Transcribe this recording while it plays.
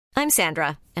I'm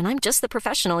Sandra, and I'm just the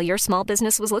professional your small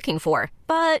business was looking for.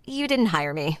 But you didn't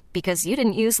hire me because you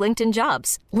didn't use LinkedIn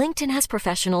Jobs. LinkedIn has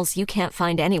professionals you can't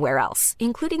find anywhere else,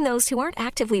 including those who aren't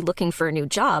actively looking for a new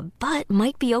job, but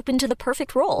might be open to the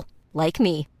perfect role, like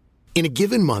me. In a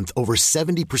given month, over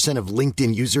 70% of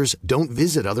LinkedIn users don't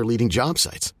visit other leading job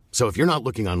sites. So if you're not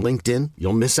looking on LinkedIn,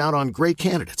 you'll miss out on great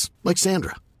candidates like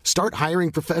Sandra. Start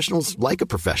hiring professionals like a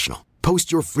professional.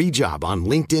 Post your free job on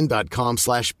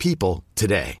linkedin.com/people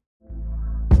today.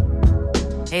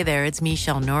 Hey there, it's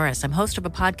Michelle Norris. I'm host of a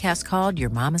podcast called Your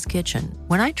Mama's Kitchen.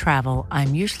 When I travel,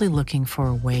 I'm usually looking for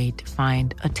a way to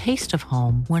find a taste of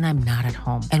home when I'm not at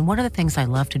home. And one of the things I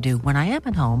love to do when I am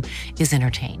at home is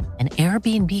entertain. And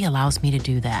Airbnb allows me to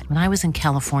do that. When I was in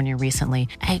California recently,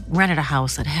 I rented a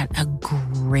house that had a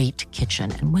great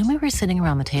kitchen. And when we were sitting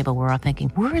around the table, we're all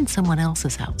thinking, we're in someone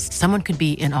else's house. Someone could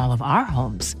be in all of our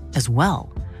homes as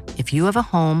well. If you have a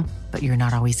home, but you're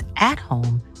not always at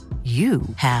home, you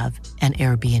have an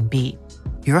Airbnb.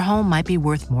 Your home might be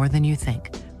worth more than you think.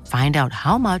 Find out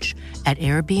how much at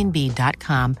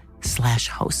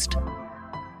airbnb.com/host.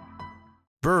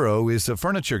 Burrow is a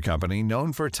furniture company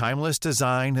known for timeless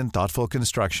design and thoughtful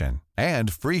construction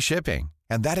and free shipping,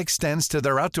 and that extends to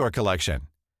their outdoor collection.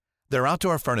 Their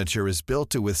outdoor furniture is built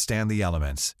to withstand the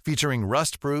elements, featuring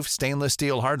rust-proof stainless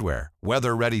steel hardware,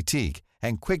 weather-ready teak,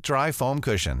 and quick-dry foam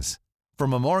cushions. For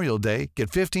Memorial Day, get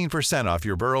 15% off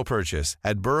your Burrow purchase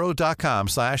at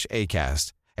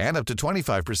burrow.com/ACAST and up to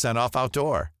 25% off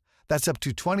outdoor. That's up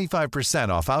to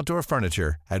 25% off outdoor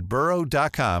furniture at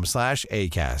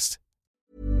burrow.com/ACAST.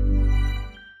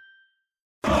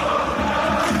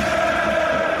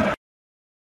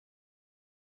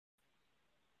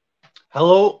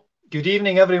 Hello, good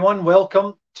evening everyone.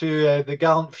 Welcome to the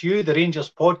Gallant Few, the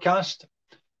Rangers podcast.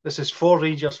 This is for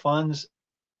Rangers fans.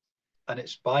 And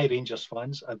it's by Rangers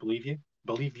fans, I believe you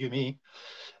me.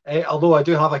 Although I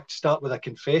do have to start with a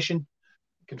confession.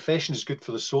 Confession is good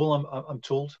for the soul, I'm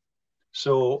told.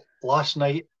 So last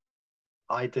night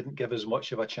I didn't give as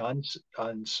much of a chance,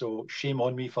 and so shame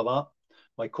on me for that.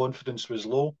 My confidence was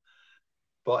low,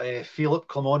 but Philip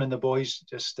Clement and the boys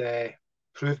just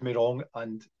proved me wrong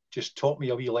and just taught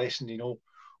me a wee lesson,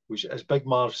 which, as Big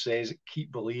Marv says,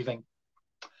 keep believing.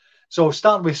 So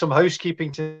starting with some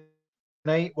housekeeping tonight,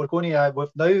 we're going to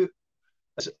we've now,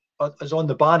 as on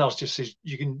the banners just says,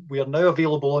 we are now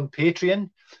available on Patreon,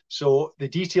 so the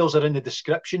details are in the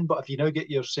description. But if you now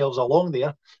get yourselves along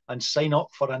there and sign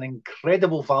up for an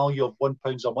incredible value of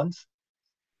 £1 a month,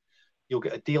 you'll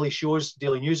get a daily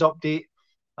news update,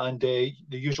 and the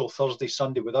usual Thursday,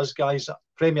 Sunday with us guys,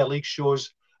 Premier League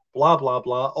shows, blah blah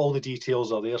blah. All the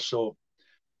details are there, so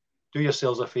do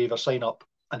yourselves a favour, sign up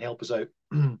and help us out.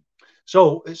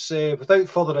 So it's without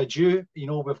further ado,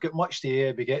 we've got much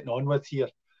to be getting on with here,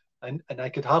 and I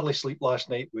could hardly sleep last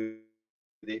night with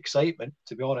the excitement,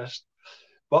 to be honest.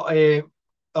 But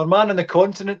our man on the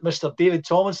continent, Mr. David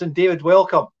Tomlinson. David,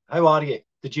 welcome. How are you?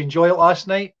 Did you enjoy it last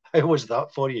night? How was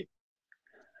that for you?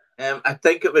 I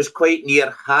think it was quite near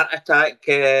heart attack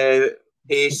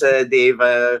pace, Dave.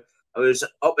 I was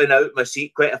up and out of my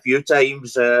seat quite a few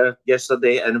times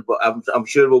yesterday, and I'm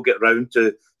sure we'll get round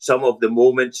to some of the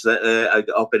moments that I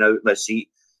got up and out of my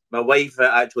seat. My wife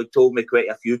actually told me quite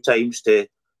a few times to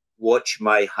watch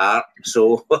my heart,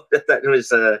 so that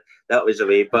was a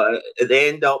way. But at the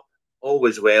end up, all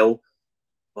was well.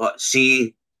 But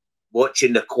see,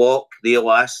 watching the clock, the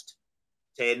last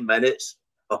 10 minutes,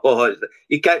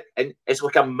 you can't, and it's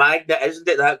like a magnet, isn't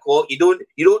it? That clock, you don't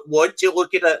want to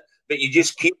look at it, but you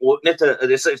just keep looking at it.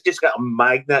 It's just got a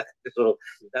magnet. So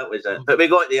that was it. But we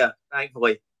got there,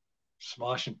 thankfully.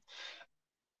 Smashing.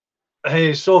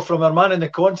 So from our man in the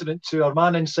continent to our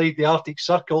man inside the Arctic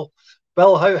Circle,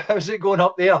 Bill, how's it going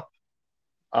up there?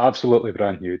 Absolutely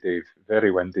brand new, Dave.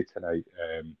 Very windy tonight.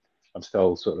 I'm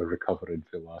still sort of recovering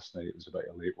from last night. It was a bit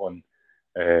of a late one.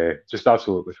 Just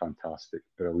absolutely fantastic,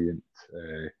 brilliant.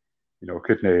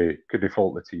 Couldn't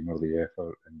fault the team or the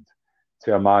effort. And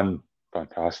to a man,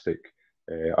 fantastic.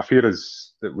 I fear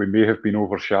is that we may have been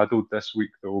overshadowed this week,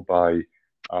 though, by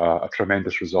a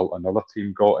tremendous result another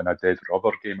team got in a dead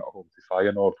rubber game at home to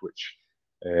Feyenoord, which,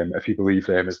 if you believe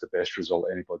them, is the best result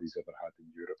anybody's ever had in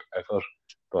Europe, ever.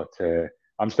 But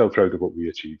I'm still proud of what we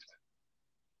achieved.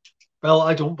 Well,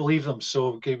 I don't believe them,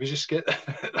 so can we just get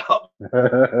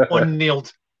that one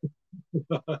nailed?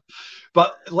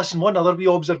 But listen, one other wee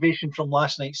observation from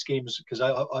last night's games, because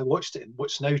I watched it in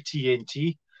what's now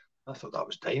TNT. I thought that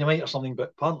was Dynamite or something,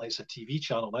 but apparently it's a TV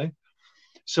channel now.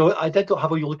 So I did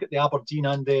have a wee look at the Aberdeen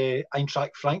and the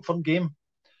Eintracht Frankfurt game,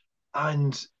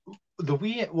 and the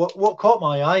way what caught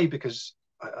my eye, because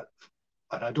and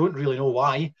I don't really know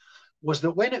why, was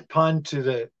that when it panned to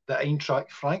the Eintracht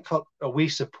Frankfurt away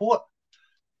support,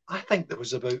 I think there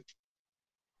was about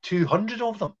 200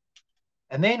 of them.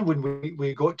 And then when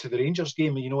we got to the Rangers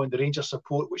game, you know, and the Rangers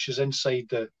support, which is inside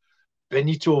the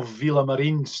Benito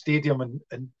Villamarín Stadium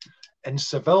in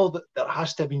Seville, there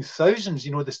has to have been thousands.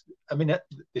 You know, the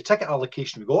ticket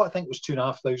allocation we got, I think, was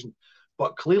 2,500.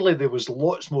 But clearly there was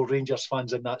lots more Rangers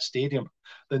fans in that stadium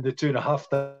than the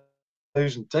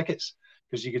 2,500 tickets,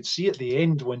 because you could see at the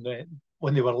end when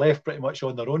they were left pretty much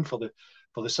on their own for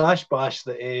the Sash Bash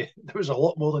that there was a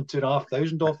lot more than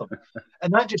 2,500 of them.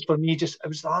 And that just, for me, it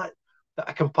was that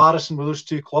a comparison with those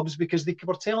two clubs, because they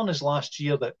were telling us last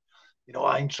year that, you know,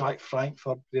 Eintracht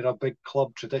Frankfurt, they're a big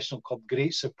club, traditional club,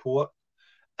 great support.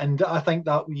 And I think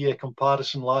that wee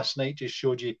comparison last night just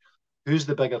showed you who's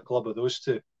the bigger club of those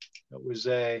two. It was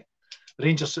the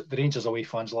Rangers away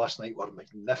fans last night were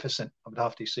magnificent, I would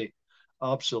have to say.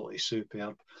 Absolutely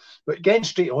superb. But getting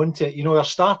straight on to it, you know, our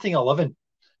starting 11,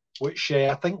 which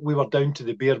I think we were down to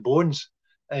the bare bones.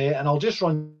 And I'll just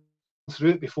run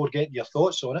through it before getting your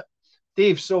thoughts on it.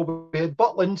 Dave, so we had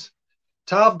Butland,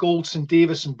 Tav, Goldson,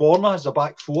 Davis and Borna as a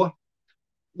back four.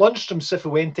 Lundstrom,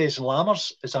 Cifuentes and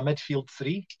Lammers as a midfield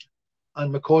three.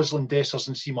 And McCausland, Dessers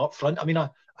and Seam up front. I mean,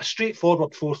 a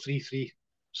straightforward 4-3-3.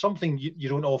 Something you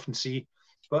don't often see.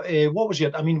 But what was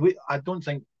your... I mean, I don't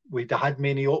think we had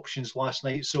many options last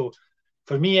night. So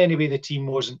for me, anyway, the team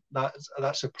wasn't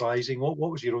that surprising. What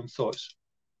was your own thoughts?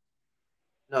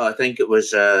 No, I think it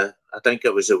was a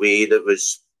way that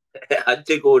was... It had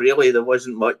to go, really. There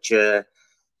wasn't much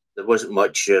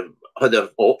other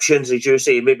options, as you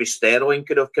say. Maybe Sterling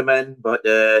could have come in, but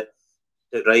right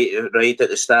at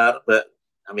the start. But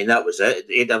I mean, that was it.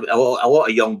 He had a lot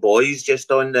of young boys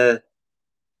just on the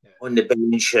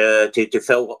bench to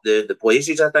fill up the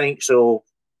places, I think. So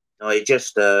no, it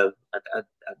just it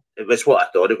was what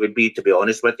I thought it would be, to be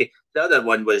honest with you. The other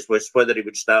one was whether he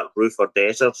would start Roof or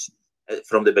Dessers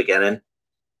from the beginning.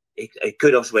 It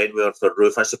could have went for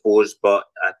Roof, I suppose, but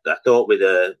I thought with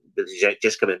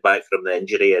just coming back from the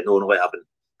injury and only having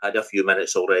had a few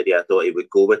minutes already, I thought he would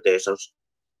go with Dessers.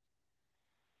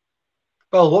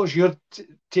 Well, what was your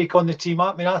take on the team?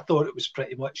 I mean, I thought it was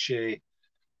pretty much...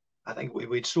 I think we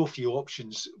had so few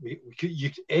options.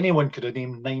 Anyone could have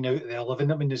named 9 out of the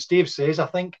 11. I mean, as Dave says, I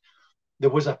think there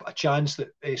was a chance that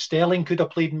Sterling could have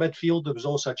played in midfield. There was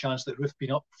also a chance that Roof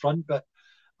been up front, but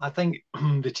I think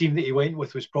the team that he went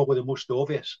with was probably the most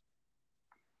obvious.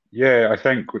 Yeah, I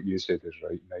think what you said is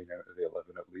right. 9 out of the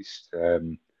 11 at least.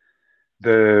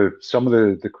 Some of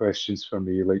the questions for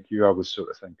me, like you, I was sort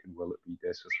of thinking, will it be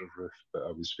Dessers or Roof? But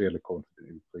I was fairly confident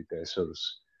he would play Dessers.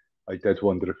 I did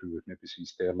wonder if we would maybe see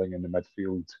Sterling in the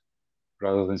midfield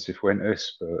rather than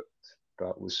Cifuentes, but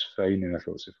that was fine, and I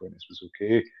thought Cifuentes was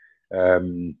okay.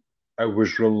 I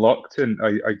was reluctant.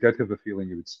 I did have a feeling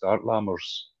he would start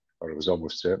Lammers, or I was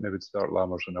almost certain he would start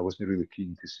Lammers, and I wasn't really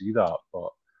keen to see that. But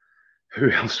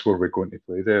who else were we going to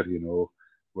play there, you know,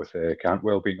 with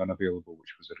Cantwell being unavailable,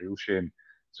 which was a real shame.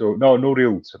 So, no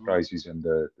real surprises in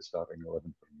the starting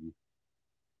 11 for me.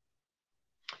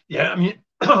 Yeah, I mean,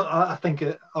 I think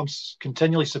I'm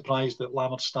continually surprised that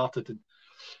Lammers started,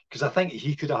 because I think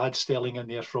he could have had Sterling in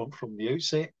there from the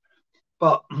outset.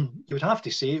 But you would have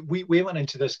to say, we went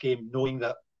into this game knowing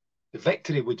that the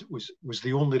victory was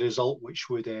the only result which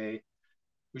would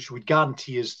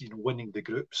guarantee us, you know, winning the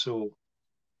group. So,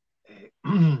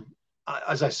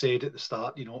 as I said at the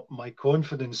start, you know, my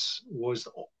confidence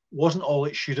wasn't all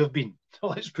it should have been.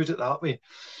 Let's put it that way.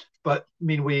 But I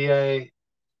mean,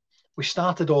 we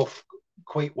started off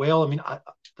quite well. I mean,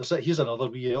 here's another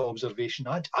wee observation.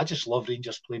 I just love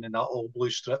Rangers playing in that all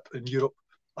blue strip in Europe.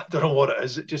 I don't know what it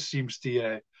is. It just seems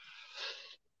to.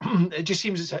 It just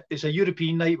seems it's a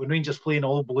European night when Rangers playing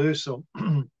all blue. So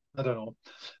I don't know,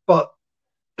 but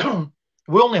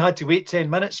we only had to wait 10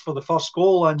 minutes for the first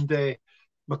goal, and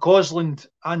McCausland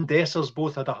and Dessers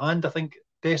both had a hand. I think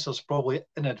Dessers probably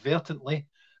inadvertently,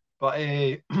 but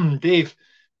Dave,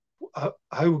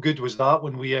 how good was that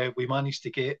when we managed to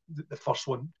get the first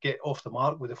one, get off the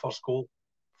mark with the first goal?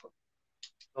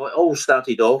 Well, it all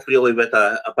started off really with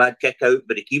a bad kick out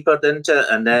by the keeper, didn't it?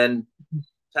 And then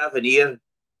Tavernier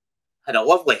had a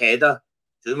lovely header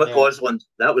to McCausland.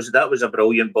 Yeah. That was a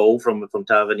brilliant ball from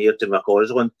Tavernier to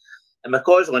McCausland, and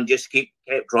McCausland just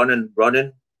kept running.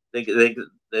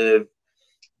 The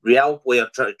Real player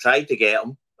tried to get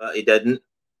him, but he didn't,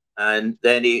 and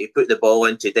then he put the ball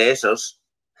into Dessers.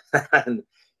 And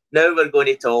now we're going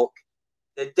to talk.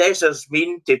 Did Dessers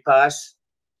mean to pass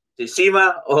to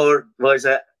Sima, or was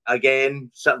it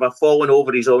again sort of falling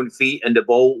over his own feet and the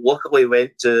ball luckily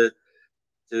went to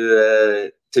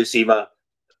Sima?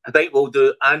 I think we'll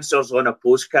do answers on a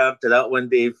postcard to that one,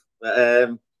 Dave.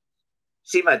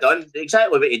 Seema done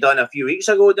exactly what he done a few weeks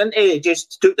ago, didn't he? He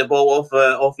just took the ball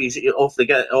off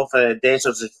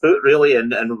Dessers' foot really,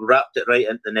 and wrapped it right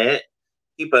into the net.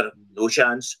 Keeper no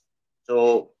chance.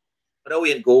 So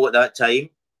brilliant goal at that time,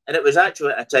 and it was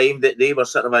actually at a time that they were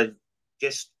sort of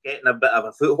just getting a bit of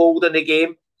a foothold in the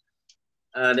game,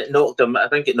 and it knocked them. I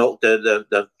think it knocked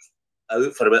the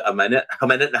out for about a minute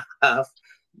and a half.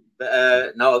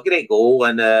 But no, a great goal,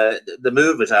 and the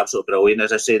move was absolutely brilliant.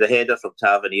 As I say, the header from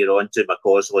Tavernier onto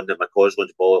McCausland, and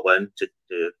McCausland's ball in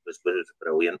was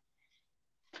brilliant.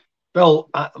 Well,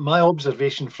 my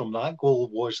observation from that goal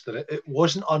was that it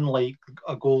wasn't unlike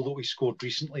a goal that we scored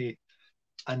recently,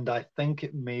 and I think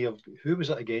it may have, who was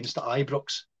it against?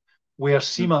 Ibrox, where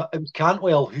Seema, it was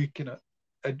Cantwell who kind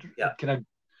of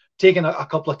taken a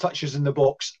couple of touches in the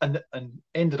box and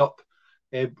ended up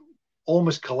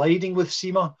almost colliding with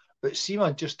Seema. But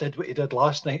Seema just did what he did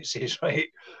last night, says, right,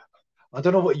 I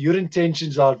don't know what your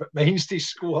intentions are, but mine's to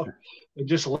score, and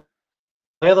just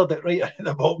leathered it right in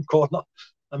the bottom corner.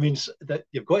 I mean, that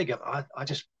you've got to get.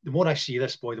 The more I see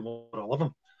this boy, the more I love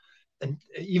him. And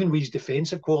even with his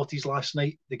defensive qualities last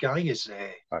night, the guy is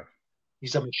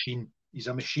he's a machine. He's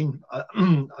a machine.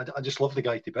 I just love the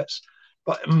guy to bits.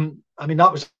 But I mean,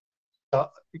 that was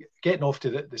getting off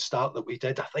to the start that we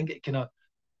did. I think it kind of.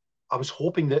 I was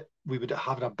hoping that we would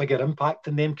have a bigger impact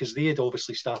on them because they had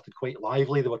obviously started quite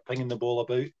lively. They were pinging the ball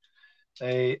about,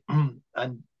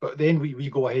 but then we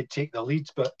go ahead, take the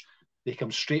leads, but they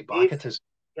come straight back at us.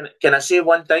 Can I say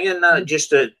one thing in that?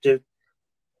 Just to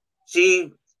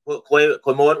see what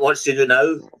Clement wants to do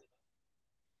now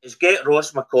is get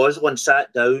Ross McCausland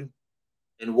sat down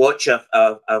and watch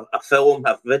a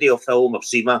video film of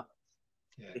Seema,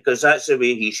 because that's the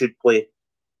way he should play.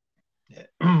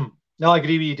 Yeah. No, I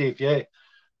agree with you, Dave. Yeah,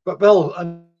 but Bill,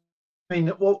 I mean,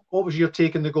 what was your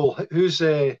take on the goal? How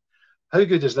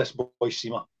good is this boy,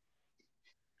 Seema?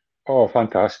 Oh,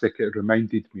 fantastic! It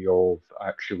reminded me of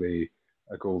actually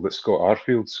a goal that Scott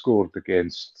Arfield scored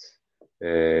against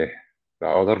that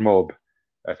other mob.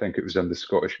 I think it was in the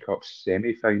Scottish Cup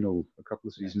semi-final a couple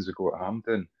of seasons ago at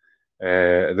Hampden.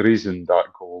 The reason that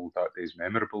goal that day is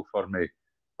memorable for me,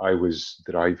 I was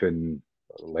driving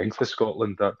the length of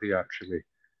Scotland that day actually.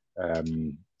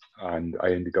 And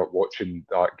I ended up watching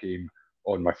that game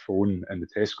on my phone in the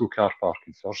Tesco car park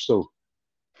in Thursall.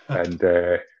 And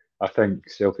I think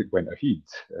Celtic went ahead,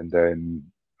 and then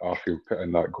Arfield put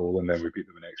in that goal, and then we beat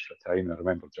them in extra time. And I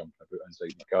remember jumping about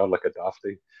inside my car like a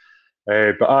dafty.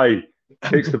 But I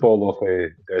takes the ball off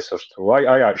Dessers' toe.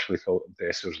 I actually thought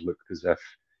Dessers looked as if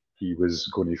he was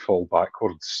going to fall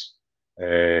backwards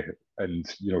and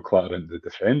clatter into the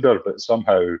defender, but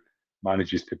somehow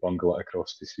manages to bungle it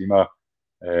across to Seema,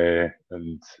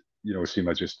 and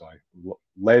Seema just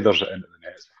leathers it into the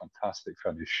net. It's a fantastic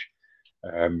finish.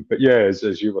 But yeah,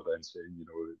 as you were then saying,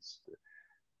 it's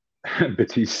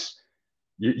Betis.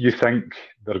 You think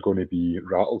they're going to be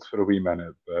rattled for a wee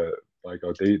minute, but by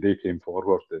God, they came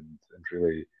forward and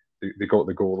really they got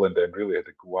the goal and then really had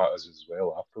to go at us as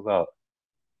well after that.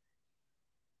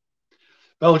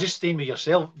 Well, just staying with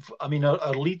yourself. I mean,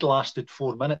 our lead lasted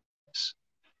 4 minutes.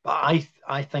 But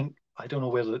I think, I don't know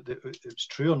whether it's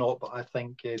true or not, but I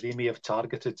think they may have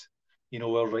targeted,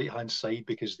 our right-hand side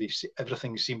because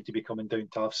everything seemed to be coming down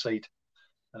Taft's side.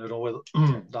 I don't know whether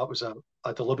that was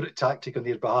a deliberate tactic on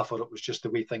their behalf or it was just the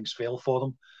way things fell for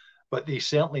them. But they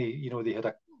certainly, they had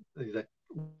a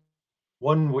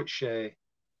one which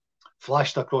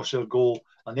flashed across their goal,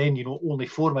 and then, only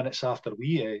 4 minutes after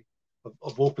we have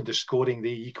opened the scoring, they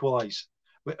equalise.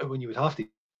 When you would have to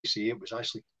say it was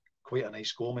actually quite a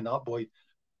nice goal. I mean, that boy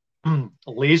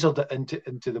lasered it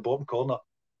into the bottom corner.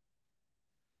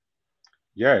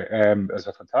 Yeah, it's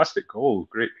a fantastic goal,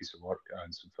 great piece of work,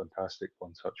 and some fantastic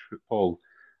one-touch football.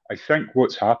 I think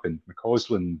what's happened,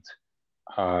 McCausland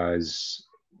has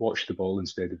watched the ball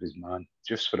instead of his man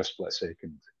just for a split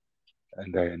second,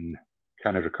 and then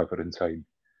kind of recover in time.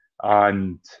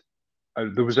 And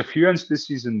there was a few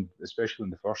instances, especially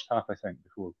in the first half, I think,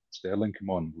 before Sterling came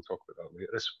on. We'll talk about that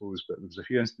later, I suppose. But there was a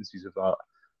few instances of that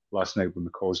last night when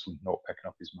McCausland not picking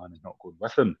up his man and not going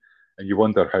with him. And you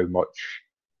wonder how much,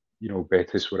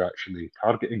 Betis were actually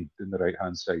targeting in the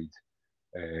right-hand side.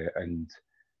 And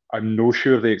I'm no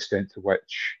sure the extent to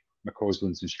which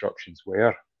McCausland's instructions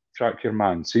were. Track your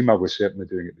man. Seema was certainly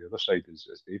doing it the other side, as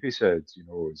Davey said.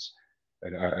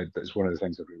 It's one of the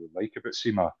things I really like about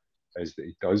Seema, is that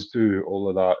he does do all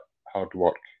of that hard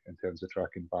work in terms of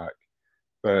tracking back.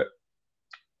 But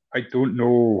I don't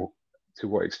know to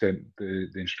what extent the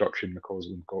instruction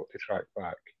McCausland got to track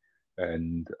back.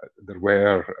 And there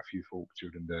were a few folk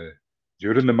during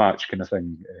the match kind of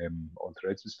thing on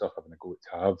threads and stuff having a go at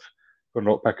Tav we're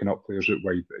not picking up players out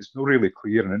wide, but it's not really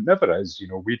clear, and it never is.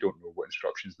 We don't know what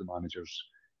instructions the manager's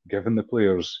given the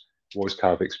players. Was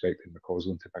Cav expecting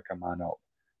McCausland to pick a man up?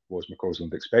 Was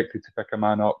McCausland expected to pick a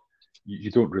man up?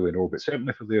 You don't really know, but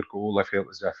certainly for their goal, I felt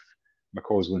as if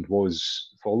McCausland was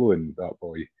following that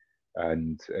boy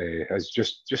and has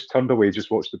just turned away,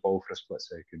 just watched the ball for a split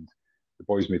second. The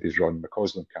boy's made his run.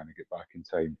 McCausland can't get back in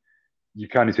time. You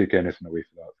can't take anything away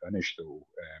from that finish, though.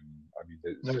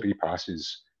 The 3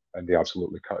 passes, and they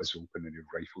absolutely cut us open, and he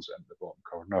rifles it into the bottom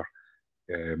corner.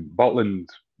 Butland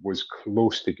was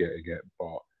close to getting it,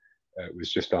 but it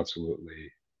was just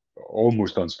absolutely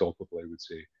almost unstoppable, I would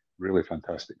say. Really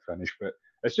fantastic finish, but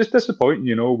it's just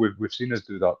disappointing. We've seen us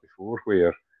do that before,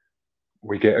 where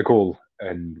we get a goal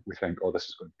and we think, oh, this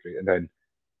is going to be great, and then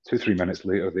 2-3 minutes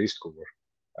later they score.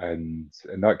 And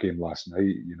in that game last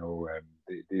night,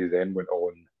 they then went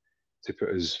on to put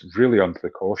us really under the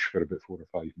cosh for about 4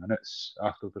 or 5 minutes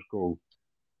after their goal.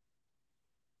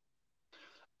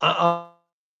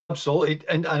 Absolutely,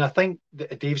 and I think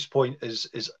that Dave's point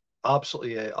is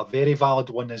absolutely a very valid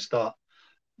one. Is that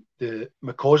the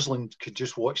McCausland could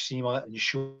just watch Sima and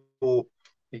show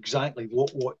exactly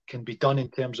what can be done in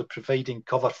terms of providing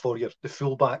cover for the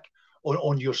fullback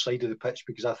on your side of the pitch,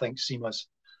 because I think Sima's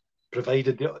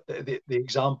provided the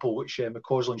example which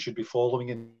McCausland should be following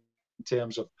in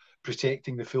terms of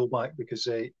protecting the fullback, because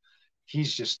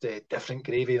he's just different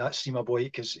gravy, that Sima boy,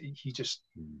 because he just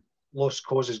lost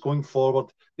causes going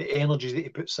forward, the energy that he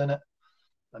puts in it,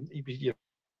 and you're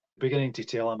beginning to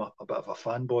tell I'm a bit of a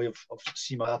fanboy of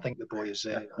Sima. I think the boy is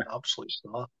an absolute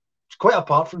star. It's quite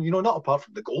apart from, not apart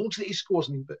from the goals that he scores,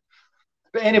 but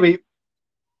anyway,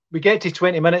 we get to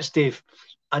 20 minutes, Dave,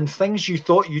 and things you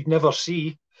thought you'd never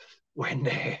see when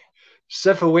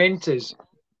Cifuentes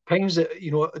pings it,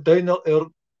 down our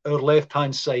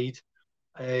left-hand side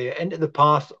into the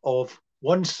path of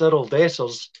one Cyril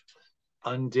Dessers,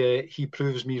 and he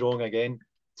proves me wrong again.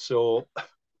 So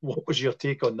what was your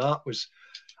take on that?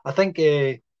 I think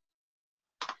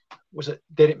was it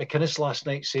Derek McInnes last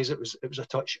night says it was a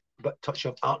touch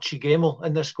of Archie Gemmill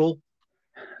in this goal?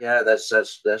 Yeah, that's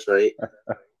right.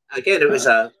 Again, it was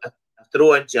a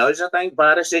throw in to us. I think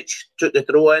Barisic took the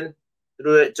throw in,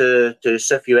 threw it to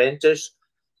Cifuentes.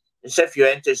 And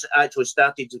Cifuentes actually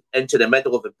started into the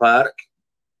middle of the park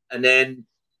and then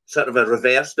sort of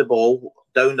reversed the ball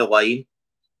down the line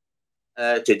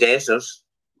to Dessers.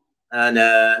 And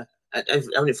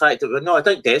in fact, no, I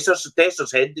think Dessers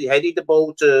headed the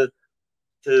ball to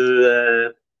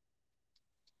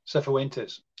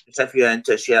Cifuentes.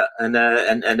 Cifuentes, yeah. And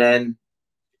then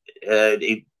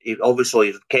he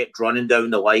obviously kept running down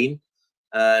the line,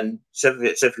 and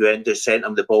Cifuentes sent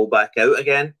him the ball back out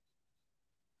again.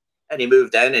 And he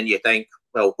moved in, and you think,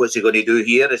 well, what's he going to do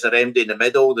here? Is there empty in the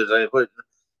middle? And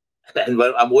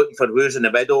I'm looking for who's in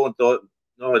the middle, and thought,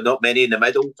 no, not many in the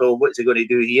middle, so what's he going to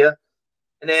do here?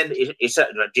 And then he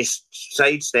just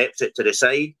sidesteps it to the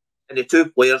side, and the 2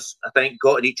 players, I think,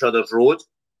 got in each other's road,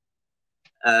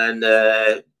 and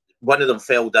one of them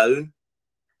fell down,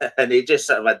 and he just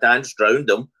sort of danced round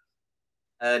them.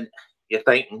 And you're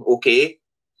thinking, okay,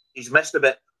 he's missed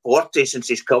about 40 since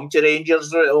he's come to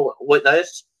Rangers like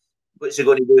this. What's he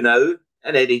going to do now?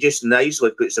 And then he just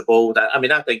nicely puts the ball down. I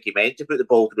mean, I think he meant to put the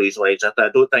ball through his legs. I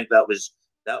don't think that was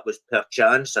per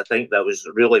chance. I think that was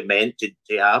really meant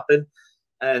to happen.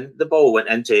 And the ball went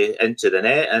into the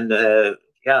net. And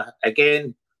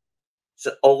again,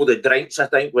 so all the drinks, I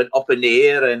think, went up in the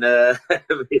air, and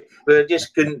we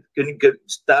just couldn't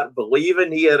start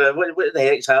believing here. What the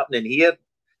heck's happening here?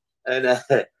 And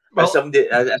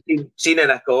somebody, I seen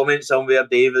in a comment somewhere,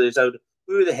 David, said,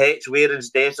 who the heck's wearing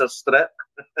Dessers strip?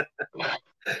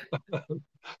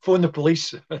 Phone the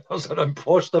police. There's an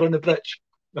imposter on the pitch.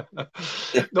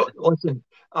 No, listen,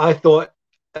 I thought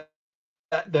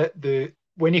that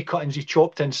when he cut and he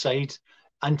chopped inside,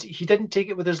 and he didn't take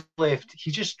it with his left.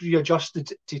 He just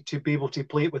readjusted to be able to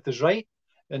play it with his right,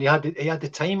 and he had the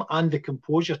time and the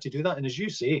composure to do that. And as you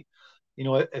say,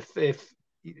 if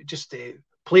you just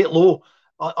play it low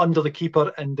under the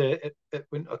keeper, and it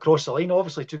went across the line,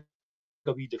 obviously took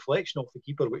a wee deflection off the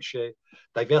keeper, which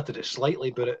diverted it slightly.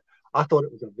 But I thought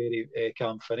it was a very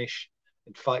calm finish.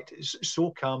 In fact, it's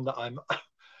so calm that I'm.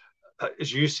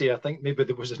 As you say, I think maybe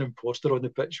there was an imposter on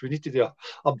the pitch. We need to do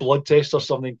a blood test or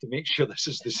something to make sure this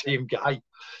is the same guy,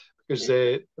 because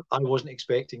I wasn't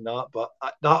expecting that. But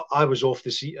I was off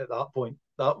the seat at that point.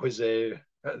 That was the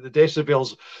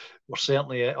decibels were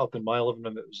certainly up in my living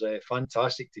room. It was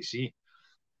fantastic to see.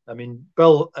 I mean,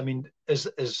 Bill,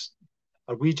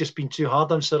 are we just being too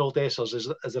hard on Cyril Dessers?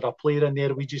 Is there a player in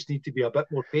there we just need to be a bit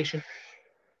more patient?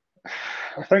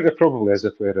 I think there probably is a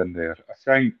player in there. I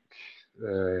think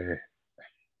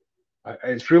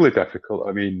it's really difficult.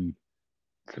 I mean,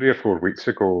 3 or 4 weeks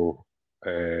ago,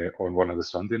 on one of the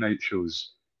Sunday night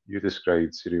shows, you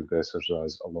described Cyril Dessers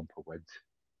as a lump of wood,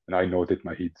 and I nodded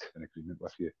my head in agreement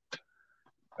with you.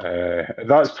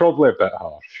 That's probably a bit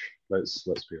harsh. Let's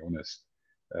be honest.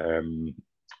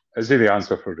 Is he the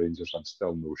answer for Rangers? I'm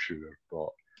still no sure, but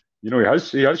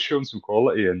he has shown some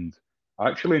quality, and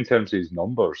actually in terms of his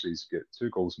numbers, he's got 2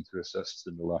 goals and 2 assists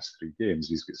in the last 3 games.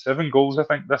 He's got 7 goals, I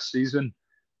think, this season,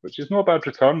 which is not a bad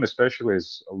return, especially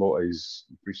as a lot of his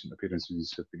recent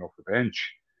appearances have been off the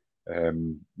bench.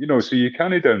 So you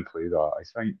can't downplay that. I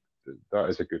think that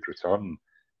is a good return.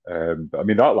 But I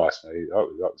mean, that last night,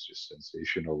 that was just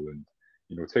sensational. And,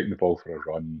 taking the ball for a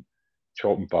run,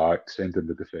 chopping back, sending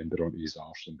the defender onto his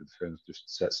arse, and the defender just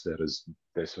sits there as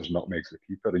Dessers nutmegs the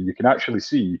keeper. And you can actually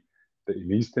see that he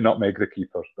means to nutmeg the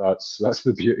keeper. That's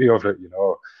the beauty of it,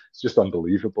 It's just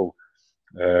unbelievable.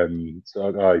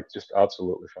 Just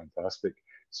absolutely fantastic.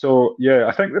 So yeah,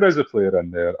 I think there is a player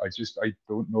in there. I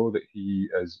don't know that he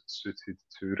is suited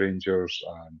to Rangers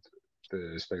and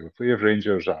the style of play of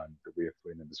Rangers and the way of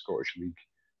playing in the Scottish League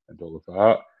and all of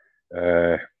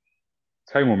that.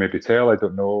 Time will maybe tell. I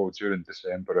don't know. During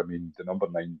December, I mean, the number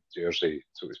 9 jersey,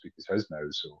 so to speak, is his now.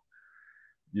 So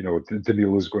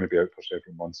Danilo is going to be out for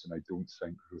several months, and I don't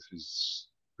think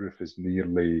Ruth is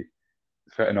nearly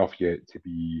fit enough yet to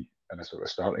be in a sort of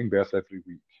starting berth every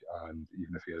week. And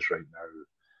even if he is right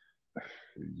now,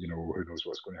 who knows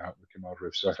what's going to happen with Kemar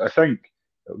Roof. So I think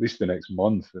at least the next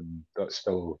month, and that's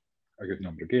still a good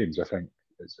number of games, I think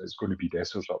it's going to be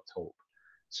Dessers up top.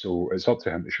 So it's up to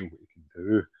him to show what he can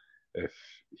do. If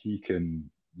he can,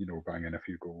 bang in a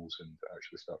few goals and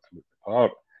actually start to look the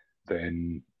part,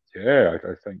 then yeah,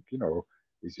 I think, he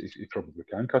probably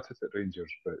can cut it at Rangers.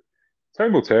 But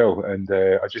time will tell. And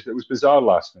it was bizarre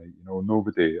last night. I don't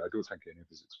think any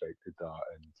of us expected that.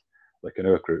 And like in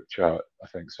our group chat, I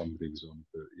think somebody was on,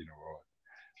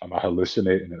 am I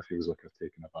hallucinating? It feels like I've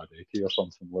taken a bad eckie or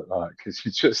something like that, because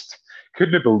you just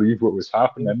couldn't believe what was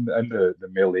happening in the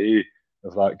melee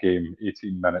of that game.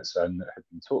 18 minutes in, it had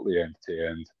been totally end to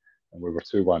end, and we were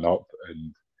 2-1 up,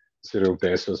 and Cyril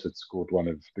Dessers had scored one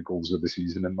of the goals of the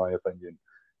season, in my opinion.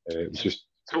 It was just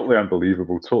totally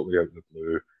unbelievable, totally out of the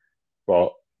blue.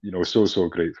 But, so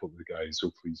grateful to the guy and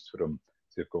so pleased for him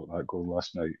to have got that goal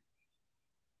last night.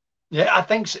 Yeah, I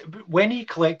think when he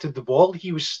collected the ball,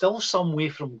 he was still some way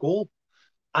from goal.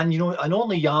 And, and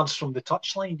only yards from the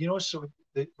touchline, so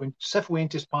when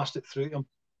Cifuentes passed it through him,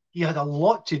 he had a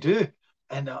lot to do.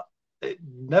 And it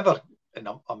never, and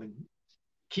I mean,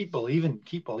 keep believing.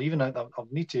 I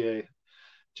need to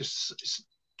just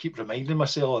keep reminding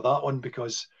myself of that one,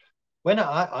 because when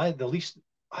I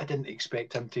didn't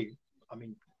expect him to. I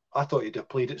mean, I thought he'd have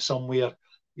played it somewhere,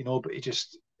 but he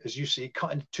just, as you say,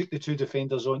 cut and took the 2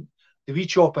 defenders on. The wee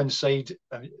chop inside,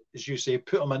 as you say,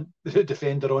 put him in the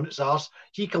defender on its arse.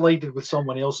 He collided with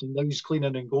someone else, and now he's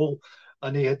cleaning in goal,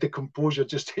 and he had the composure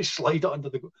just to slide it under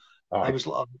the goal. I was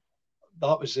like,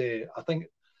 that was I think,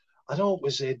 I don't know, it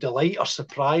was a delight or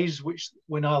surprise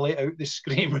when I let out the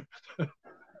scream.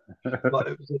 But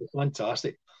it was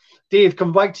fantastic. Dave,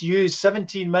 come back to you.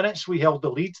 17 minutes we held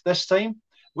the lead this time,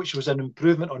 which was an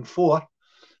improvement on 4.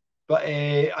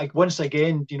 But once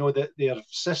again, their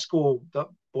Cisco, that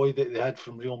boy that they had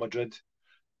from Real Madrid,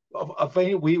 I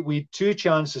find we had 2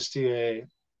 chances to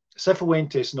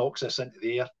Cifuentes knocks us into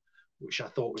the air, which I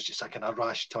thought was just a kind of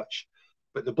rash touch.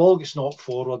 But the ball gets knocked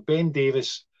forward. Ben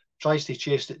Davies tries to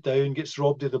chase it down, gets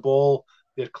robbed of the ball.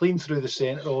 They're clean through the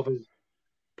centre of it.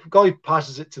 Guy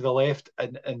passes it to the left,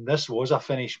 and this was a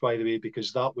finish, by the way,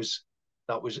 because that was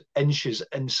inches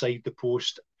inside the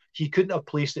post. He couldn't have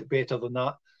placed it better than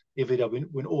that. If he'd have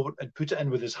went over and put it in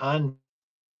with his hands,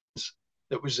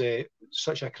 that was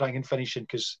such a cracking finishing,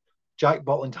 because Jack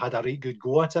Butland had a right good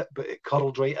go at it, but it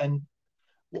curled right in.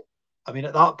 I mean,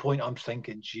 at that point, I'm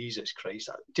thinking, Jesus Christ,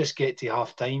 just get to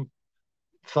half time,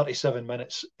 37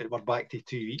 minutes, we're back to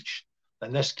 2 each,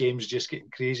 and this game's just getting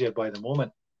crazier by the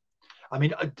moment. I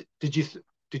mean, did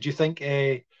you think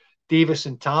Davis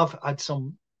and Tav had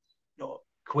some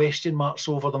question marks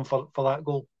over them for that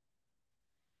goal?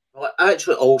 Well, it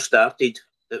actually all started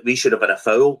that we should have had a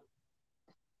foul,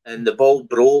 and the ball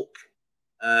broke,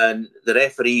 and the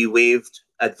referee waved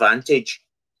advantage.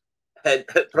 It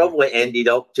probably ended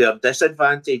up to a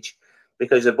disadvantage,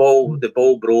 because the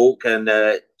ball broke, and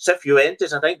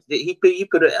Cifuentes, I think he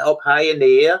put it up high in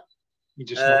the air.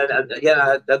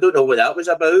 I don't know what that was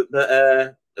about,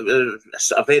 but it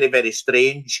was a very, very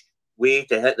strange way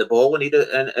to hit the ball,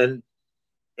 and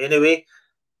anyway,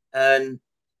 and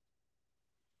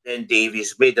then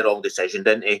Davies made the wrong decision,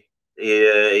 didn't he?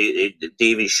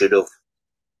 Davies should have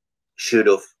should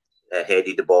have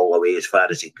headed the ball away as far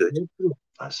as he could.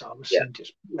 That's what I was saying,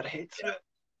 just put your head through it.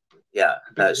 Yeah,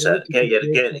 that's it.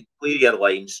 Clear your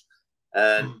lines.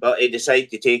 But he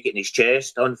decided to take it in his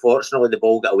chest. Unfortunately, the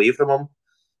ball got away from him,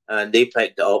 and they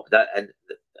picked it up.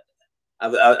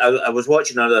 I was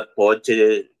watching another pod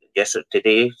today,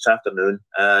 this afternoon,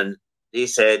 and they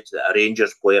said that a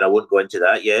Rangers player, I won't go into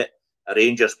that yet, a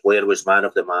Rangers player was man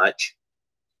of the match.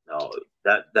 No,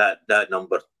 that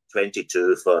number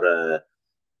 22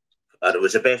 it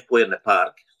was the best player in the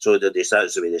park. So that's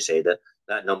the way they said it.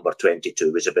 That number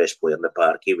 22 was the best player in the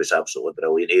park. He was absolutely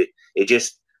brilliant. He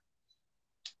just,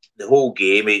 the whole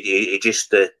game, he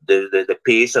just, the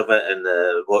pace of it and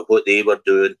what they were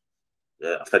doing,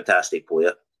 a fantastic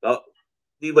player. But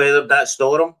we weathered that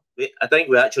storm. I think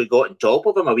we actually got on top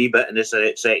of him a wee bit in the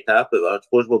second half, but I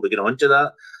suppose we'll be getting on to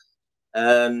that.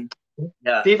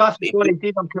 Yeah. Dave, I'm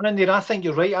coming in there. I think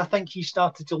you're right. I think he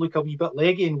started to look a wee bit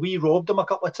leggy, and we robbed him a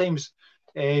couple of times.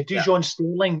 Dujon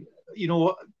Sterling,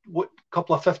 a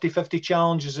couple of 50-50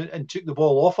 challenges and took the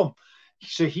ball off him.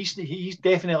 So he's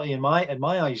definitely, in my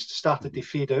eyes, started to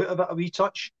fade out of it a wee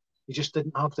touch. He just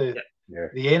didn't have the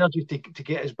energy to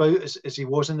get his bout as he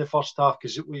was in the first half,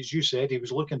 because, as you said, he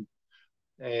was looking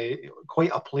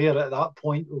quite a player at that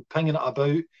point, pinging it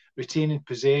about, retaining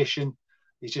possession.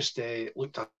 He just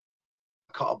looked a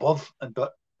cut above,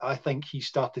 but I think he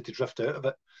started to drift out of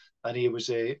it, and he was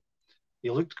he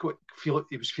was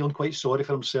feeling quite sorry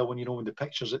for himself when the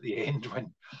pictures at the end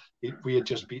when we had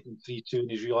just beaten 3-2, and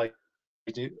he's realised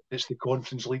it's the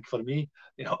Conference League for me.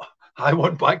 I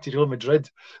want back to Real Madrid.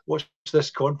 What's this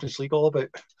Conference League all about?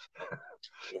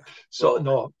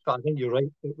 No, I think you're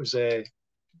right. It was.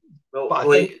 But I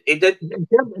think he did. In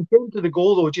terms of the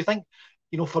goal, though, do you think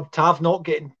for Tav not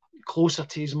getting closer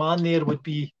to his man there would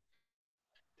be?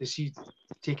 Does he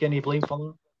take any blame for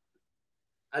that?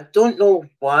 I don't know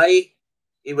why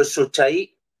he was so tight.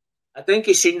 I think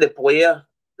he's seen the player.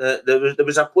 There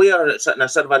was a player sitting in a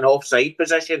sort of an offside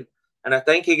position, and I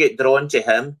think he got drawn to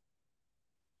him.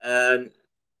 And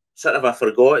sort of I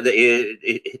forgot that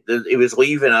he was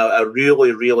leaving a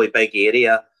really, really big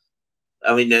area.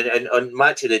 I mean, on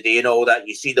Match of the Day and all that,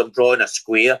 you see them drawing a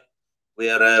square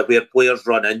where players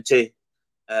run into.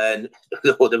 And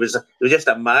there was just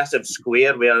a massive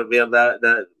square where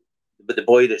the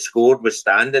boy that scored was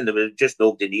standing. There was just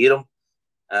nobody near him.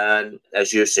 And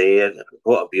as you say,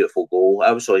 what a beautiful goal.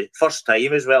 Absolutely. First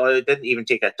time as well. I didn't even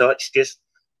take a touch, just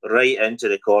right into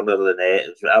the corner of the net.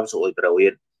 It was absolutely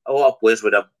brilliant. A lot of players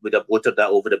would have bloated that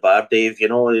over the bar, Dave.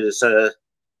 It's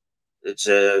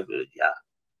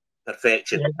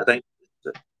perfection. Yeah. I think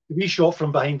the wee shot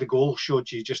from behind the goal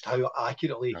showed you just how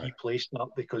accurately he placed that,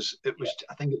 because it was.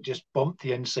 I think it just bumped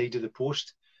the inside of the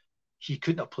post. He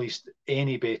couldn't have placed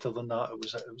any better than that. It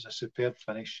was a superb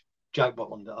finish. Jack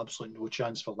Butland had absolutely no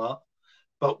chance for that.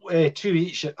 But 2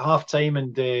 each at half time,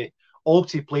 and all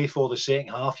to play for the second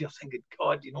half. You're thinking,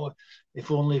 God,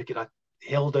 if only we could have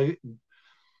held out.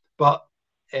 But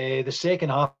the second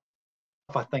half,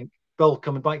 I think, Bill,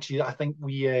 coming back to you, I think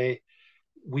we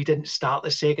didn't start the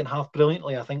second half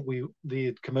brilliantly. I think they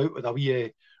had come out with a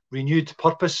wee renewed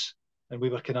purpose, and we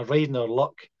were kind of riding our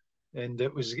luck, and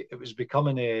it was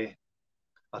becoming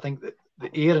I think that the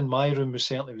air in my room was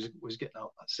certainly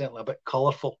a bit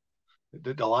colourful.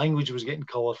 The language was getting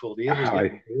colourful. The air was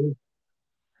getting cool.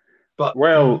 But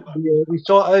we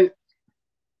saw it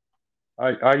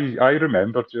out. I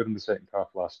remember during the second half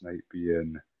last night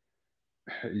being,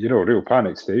 real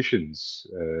panic stations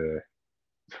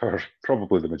for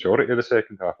probably the majority of the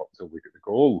second half up until we get the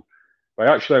goal.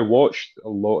 But I watched a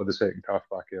lot of the second half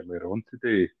back earlier on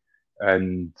today,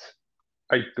 and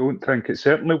I don't think it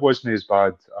certainly wasn't as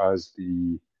bad as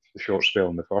the short spell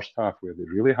in the first half where they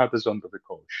really had us under the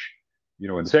cosh.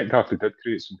 In the second half they did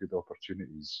create some good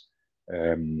opportunities,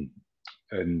 and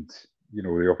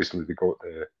they got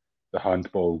the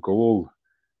handball goal,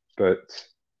 but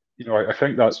I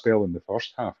think that spell in the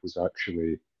first half was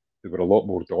actually, they were a lot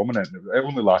more dominant. It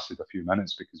only lasted a few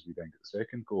minutes because we didn't get the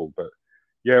second goal, but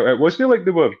yeah, it wasn't like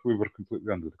we were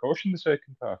completely under the cosh in the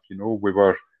second half. We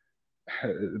were.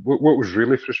 What was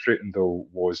really frustrating though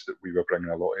was that we were bringing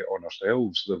a lot on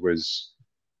ourselves. There was,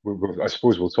 I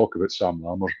suppose we'll talk about Sam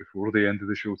Lammers before the end of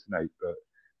the show tonight, but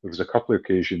there was a couple of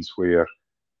occasions where,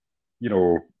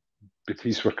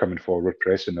 Batiste were coming forward,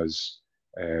 pressing us,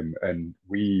 and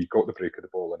we got the break of the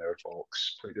ball in our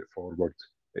box, played it forward.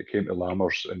 It came to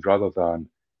Lammers, and rather than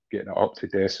getting it up to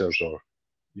Dessers or,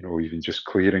 even just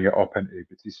clearing it up into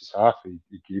Batiste's half, he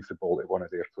gave the ball to one of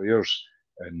their players,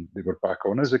 and they were back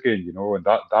on us again, and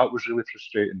that was really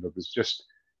frustrating. There was just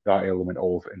that element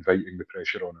of inviting the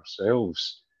pressure on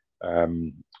ourselves.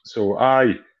 So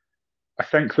I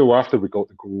think, though, after we got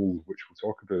the goal, which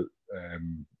we'll talk about,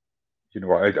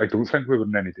 I don't think we were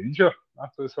in any danger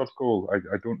after the third goal.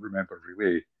 I don't remember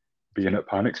really being at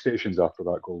panic stations after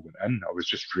that goal went in. I was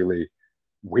just really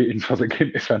waiting for the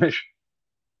game to finish.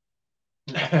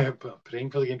 Praying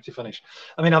for the game to finish.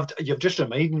 I mean, you've just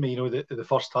reminded me, the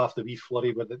first half, the wee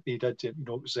flurry where they did, it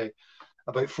was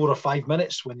about 4 or 5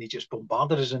 minutes when they just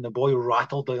bombarded us and the boy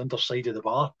rattled the underside of the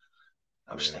bar.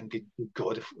 I was thinking,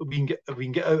 God, if we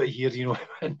can get out of here,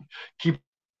 and keep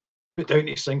it down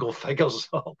to single figures,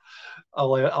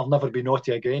 I'll never be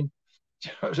naughty again.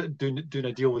 doing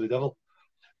a deal with the devil.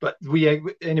 But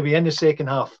anyway, in the second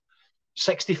half,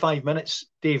 65 minutes,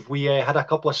 Dave, we had a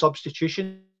couple of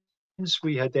substitutions.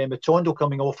 We had Matondo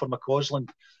coming off for McCausland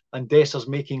and Dessers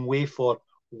making way for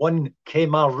one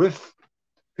Kemar Roof.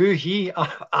 Who he?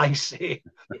 I say,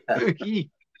 who he?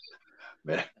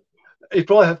 He'd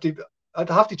probably I'd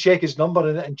have to check his number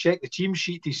and check the team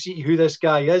sheet to see who this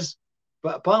guy is.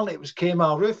 But apparently it was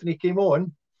Kemar Roof, and he came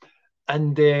on,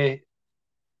 and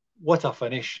what a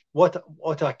finish! What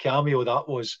a cameo that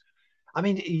was. I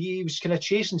mean, he was kind of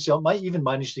chasing himself, might even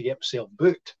manage to get himself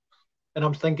booked. And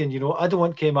I'm thinking, I don't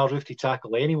want Kemar Roof to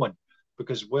tackle anyone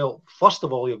because, well, first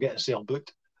of all, he'll get himself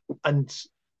booked. And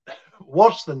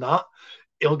worse than that,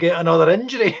 he'll get another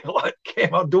injury. Like,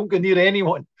 Kemar, don't go near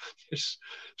anyone. Just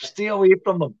stay away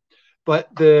from them. But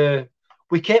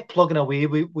we kept plugging away.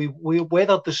 We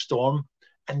weathered the storm.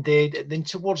 And then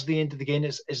towards the end of the game,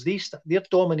 as their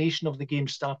domination of the game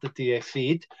started to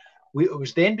fade,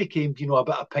 it then became, a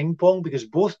bit of ping pong because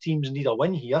both teams need a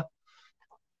win here.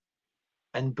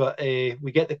 But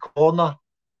we get the corner,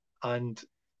 and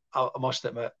I must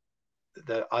admit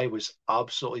that I was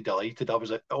absolutely delighted. I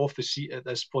was off the seat at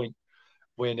this point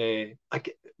when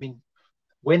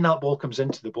when that ball comes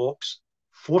into the box,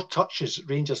 4 touches,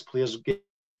 Rangers players get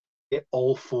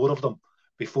all 4 of them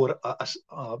before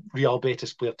a Real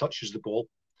Betis player touches the ball.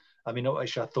 I mean, I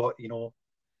thought,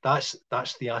 that's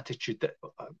the attitude that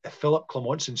if Philip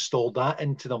Clement's installed that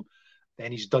into them,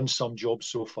 then he's done some job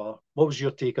so far. What was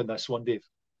your take on this one, Dave?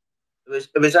 It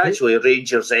was actually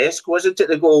Rangers-esque, wasn't it,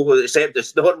 the goal? Except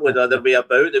it's normally the other way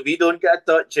about, that we don't get a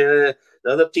touch. The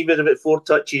other team had about 4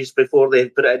 touches before they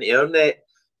put it into our net.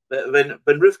 But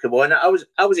when Roof came on, I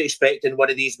was expecting one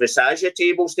of these massager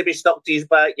tables to be stuck to his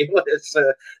back. I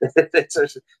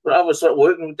was sort of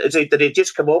looking, did he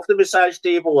just come off the massage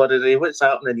table, or what's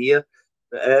happening here?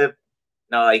 But,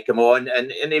 no, he came on,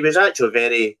 and he was actually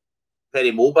very,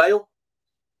 very mobile.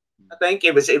 I think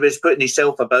he was putting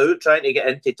himself about, trying to get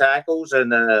into tackles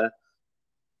and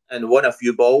won a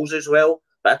few balls as well.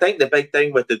 But I think the big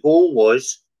thing with the goal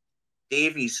was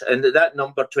Davies, and that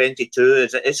number 22,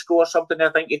 is it Isco or something, I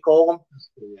think you call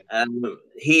him.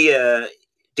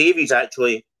 Davies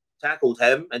actually tackled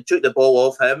him and took the ball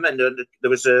off him, and there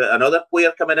was another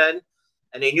player coming in,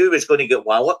 and he knew he was going to get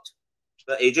walloped,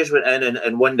 but he just went in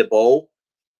and won the ball.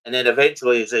 And then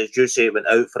eventually, as you say, went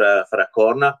out for a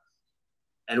corner.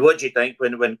 And what do you think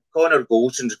when Connor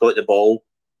Goldson's got the ball?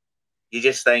 You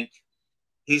just think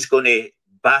he's going to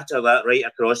batter that right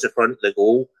across the front of the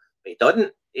goal. But he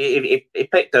doesn't. He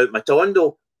picked out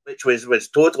Matondo, which was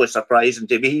totally surprising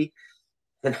to me.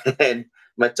 And then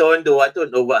Matondo, I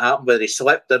don't know what happened, whether he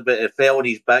slipped or but it fell on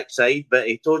his backside, but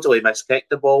he totally miskicked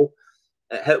the ball.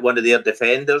 It hit one of their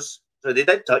defenders. So they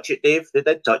did touch it, Dave. They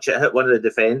did touch it, hit one of the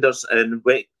defenders and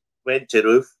went to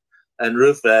Roof. And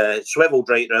Roof swiveled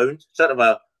right round, sort of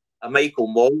a Michael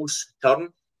Mols turn,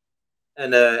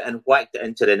 and whacked it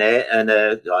into the net. And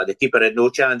the keeper had no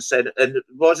chance. And it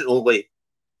wasn't only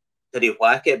did he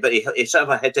whack it, but he sort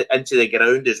of hit it into the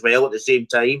ground as well at the same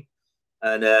time.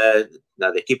 And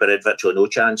the keeper had virtually no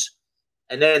chance.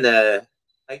 And then,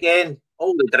 again,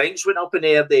 all the drinks went up in the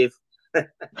air, Dave.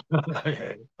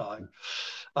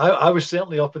 I was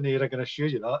certainly up in the air, I can assure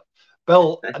you that.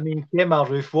 Bill, I mean, Kemar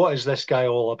Roof, what is this guy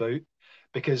all about?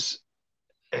 Because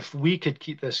if we could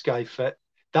keep this guy fit,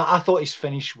 I thought his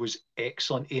finish was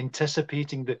excellent.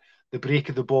 Anticipating the break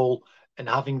of the ball and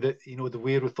having the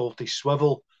wherewithal to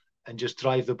swivel and just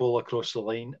drive the ball across the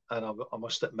line. And I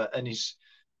must admit, and his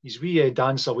wee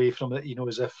dance away from it,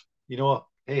 as if,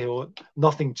 hey,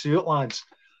 nothing to it, lads.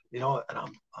 And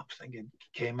I'm thinking,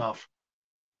 Kemar,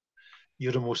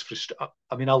 you're the most frustrating.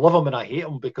 I mean, I love him and I hate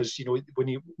him because,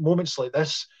 when moments like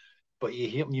this, but you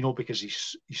hate him, because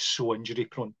he's so injury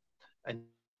prone. And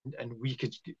we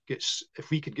could get, if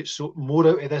we could get more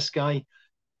out of this guy,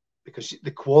 because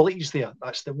the quality's there.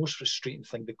 That's the most frustrating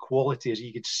thing. The quality, as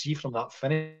you could see from that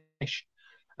finish,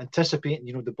 anticipating,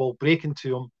 the ball breaking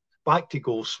to him, back to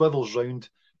goal, swivels round.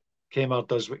 Kemar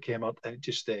does what Kemar, and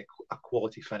just a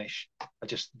quality finish.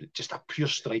 Just a pure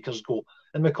striker's goal.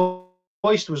 And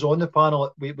Hoist was on the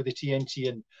panel with the TNT,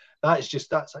 and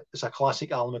it's a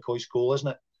classic Alan McCoist goal, isn't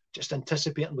it? Just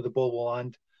anticipating where the ball will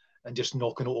land and just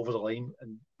knocking it over the line.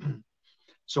 And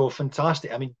so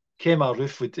fantastic. I mean, Kemar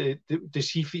Roof, does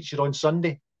he feature on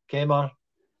Sunday? Kemar?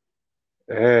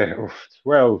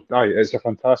 Well, it's a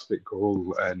fantastic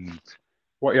goal, and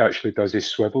what he actually does, he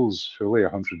swivels fully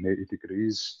 180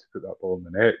 degrees to put that ball in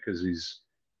the net, because he's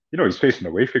facing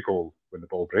away for goal when the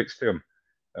ball breaks to him,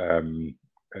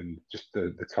 and just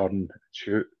the turn and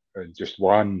shoot, and just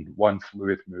one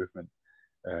fluid movement.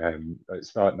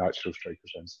 It's that natural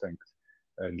striker's instinct,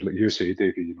 and like you say,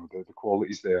 Davey, the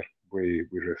qualities there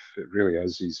with Roof, it really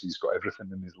is. He's got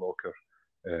everything in his locker.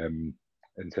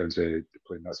 In terms of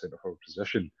playing that centre forward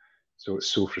position. So it's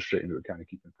so frustrating that we can't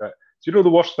keep him fit. Do you know the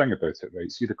worst thing about it,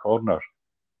 right? See, the corner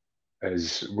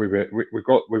is we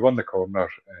won the corner,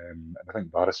 and I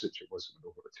think Barisic wasn't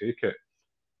over to take it.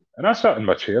 And I sat in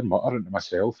my chair muttering to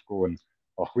myself, going,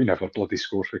 "Oh, we never bloody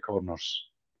score for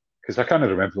corners." Because I can't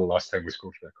remember the last time we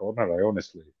scored for a corner. I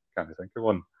honestly can't think of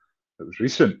one that was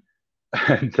recent.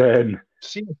 And then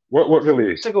what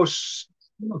really?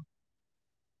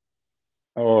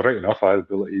 Oh, right enough, I'll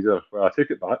do it either. Well, I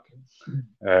take it back.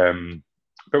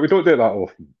 But we don't do it that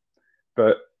often.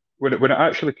 But when it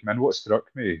actually came in, what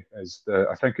struck me is that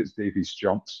I think it's Davies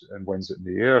jumps and wins it in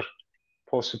the air,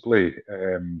 possibly.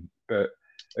 But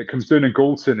it comes down, and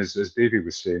Goldson, as Davey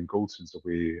was saying, Goldson's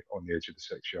away on the edge of the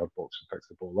 6-yard box and picks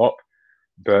the ball up.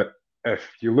 But if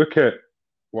you look at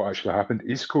what actually happened,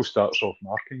 Isco starts off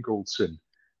marking Goldson.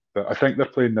 But I think they're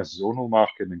playing this zonal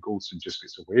marking, and Goldson just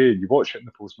gets away. And you watch it in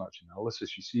the post-match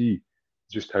analysis, you see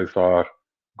just how far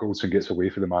Goldson gets away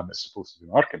from the man that's supposed to be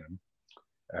marking him,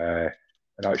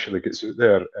 and actually gets out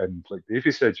there. And like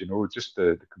Davey said, just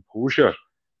the composure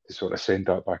to sort of send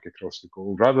that back across the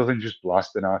goal, rather than just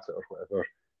blasting at it or whatever.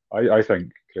 I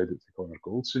think credit to Connor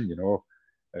Goldson,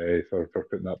 for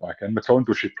putting that back in.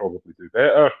 Matondo should probably do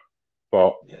better,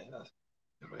 but yeah,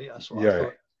 you're right. That's what I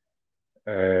thought.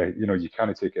 You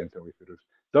can't take anything away from Roof.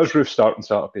 Does Roof start on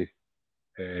Saturday,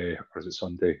 or is it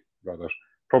Sunday rather?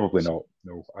 Probably not.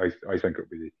 No, I think it'll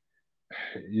be.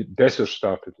 Desser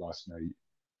started last night,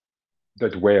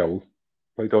 did well,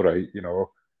 played all right.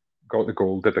 Got the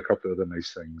goal, did a couple of other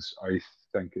nice things. I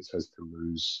think it's his to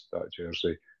lose that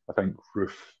jersey. I think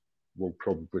Roof will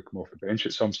probably come off the bench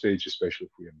at some stage, especially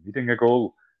if we are needing a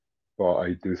goal. But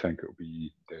I do think it'll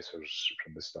be Desser's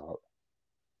from the start.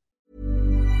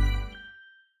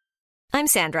 I'm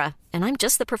Sandra, and I'm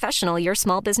just the professional your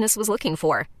small business was looking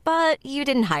for. But you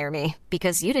didn't hire me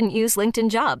because you didn't use LinkedIn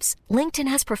Jobs. LinkedIn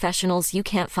has professionals you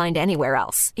can't find anywhere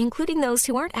else, including those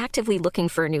who aren't actively looking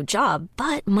for a new job,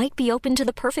 but might be open to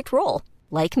the perfect role,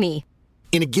 like me.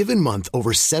 In a given month,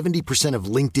 over 70% of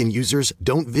LinkedIn users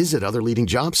don't visit other leading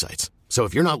job sites. So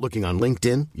if you're not looking on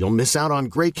LinkedIn, you'll miss out on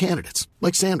great candidates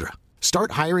like Sandra.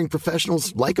 Start hiring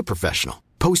professionals like a professional.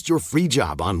 Post your free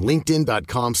job on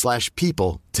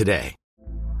linkedin.com/people today.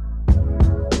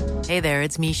 Hey there,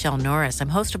 it's Michelle Norris. I'm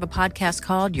host of a podcast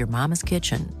called Your Mama's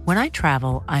Kitchen. When I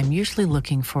travel, I'm usually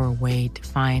looking for a way to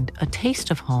find a taste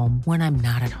of home when I'm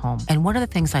not at home. And one of the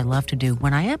things I love to do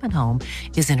when I am at home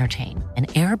is entertain. And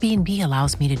Airbnb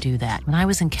allows me to do that. When I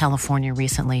was in California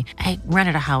recently, I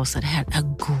rented a house that had a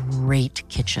great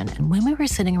kitchen. And when we were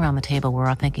sitting around the table, we were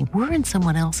all thinking, we're in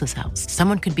someone else's house.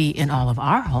 Someone could be in all of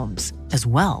our homes as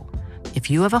well. If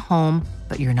you have a home,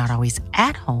 but you're not always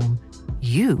at home,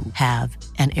 you have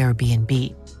an Airbnb.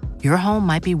 Your home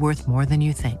might be worth more than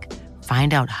you think.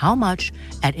 Find out how much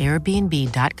at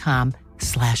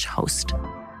airbnb.com/host.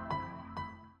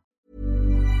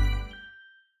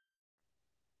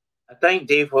 I think,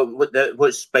 Dave,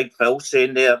 what's Big Phil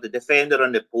saying there, the defender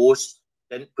on the post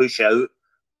didn't push out.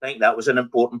 I think that was an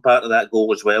important part of that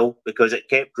goal as well, because it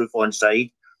kept Roof on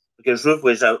side. Because Roof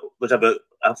was about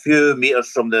a few metres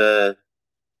from the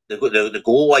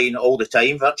goal line all the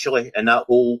time, virtually, in that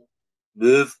whole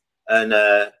move, and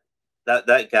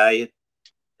that guy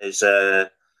is staying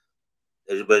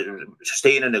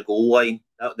in the goal line.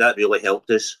 That really helped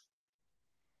us.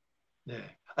 Yeah,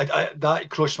 that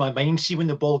crossed my mind. See, when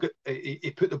the ball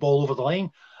he put the ball over the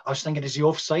line, I was thinking, is he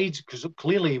offside? Because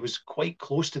clearly he was quite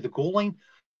close to the goal line.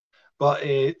 But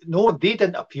no, they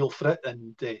didn't appeal for it,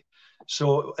 and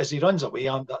so as he runs away,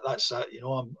 that's it.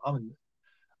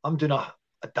 I'm doing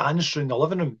a dance around the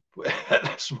living room at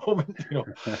this moment,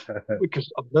 because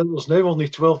there's now only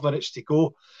 12 minutes to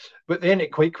go. But then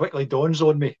it quite quickly dawns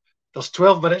on me, there's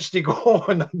 12 minutes to go,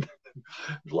 and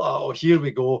oh, here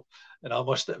we go. And I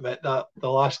must admit that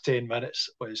the last 10 minutes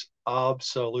was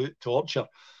absolute torture.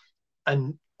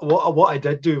 And what I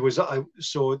did do was,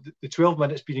 so the 12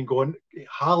 minutes being gone,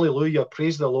 hallelujah,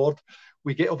 praise the Lord,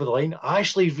 we get over the line. I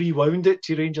actually rewound it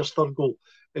to Rangers' third goal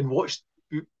and watched,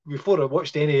 before I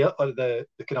watched any of the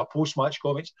kind of post-match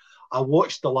comments, I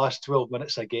watched the last 12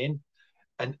 minutes again.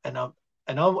 And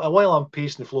while I'm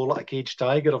pacing the floor like a caged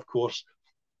tiger, of course,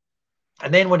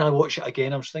 and then when I watch it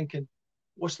again, I was thinking,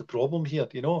 what's the problem here,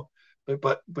 you know?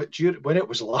 But when it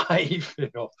was live, you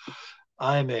know,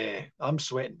 I'm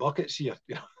sweating buckets here,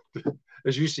 you know.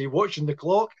 As you say, watching the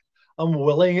clock, I'm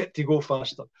willing it to go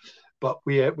faster. But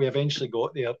we eventually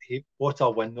got there. What a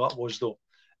win that was, though.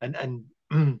 And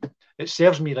it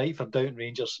serves me right for down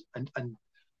Rangers. And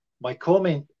my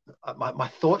comment, my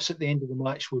thoughts at the end of the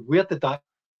match were, where did that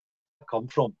come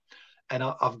from? And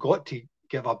I've got to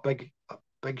give a big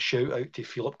shout out to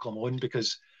Philip Clement,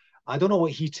 because I don't know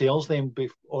what he tells them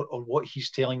or what he's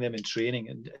telling them in training,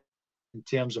 and in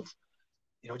terms of,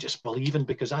 you know, just believing,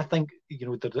 because I think, you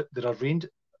know, there are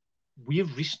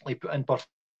we've recently put in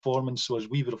performance, so as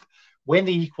we would have, when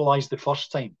they equalised the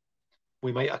first time,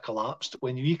 we might have collapsed.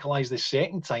 When you equalised the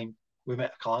second time, we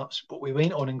might have collapsed, but we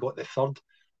went on and got the third,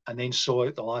 and then saw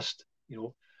out the last, you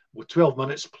know, with 12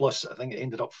 minutes plus, I think it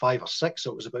ended up 5 or 6,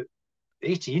 so it was about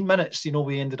 18 minutes, you know,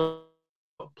 we ended up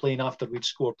playing after we'd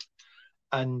scored.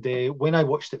 And when I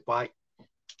watched it back,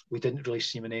 we didn't really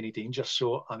seem in any danger.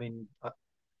 So, I mean,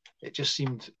 it just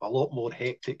seemed a lot more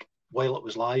hectic while it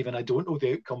was live, and I don't know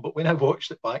the outcome. But when I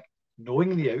watched it back,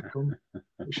 knowing the outcome,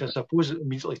 which I suppose it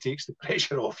immediately takes the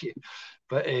pressure off you,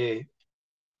 but it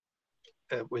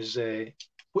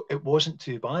wasn't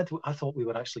too bad. I thought we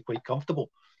were actually quite comfortable,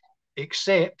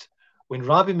 except when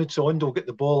Ravi Mutondo got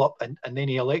the ball up and then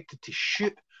he elected to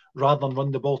shoot rather than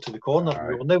run the ball to the corner.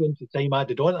 We were now into time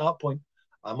added on at that point.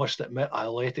 I must admit, I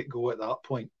let it go at that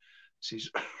point. Says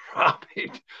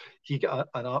Rapid, he got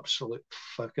an absolute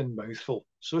fucking mouthful.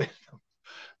 So,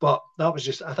 but that was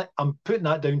just, I think I'm putting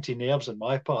that down to nerves on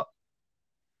my part.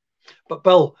 But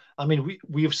Bill, I mean,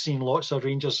 we've seen lots of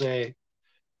Rangers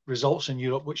results in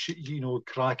Europe, which, you know,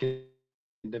 cracking.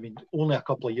 I mean, only a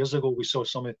couple of years ago we saw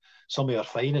some of our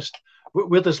finest.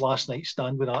 Where does last night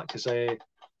stand with that? Because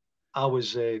I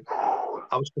was quite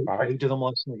proud of them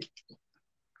last night.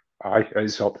 Aye,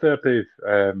 it's up there, Dave.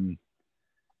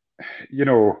 You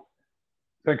know,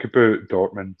 think about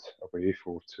Dortmund away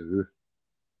 4-2.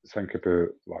 Think about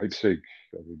Leipzig.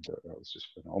 I mean, that was just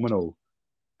phenomenal.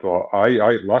 But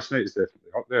last night is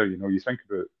definitely up there. You know, you think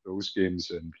about those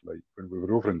games, and like when we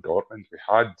were over in Dortmund, we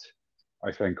had,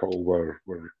 I think, all were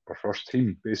first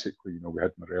team basically. You know, we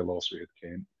had Morelos, we had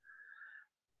Kent.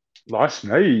 Last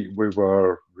night we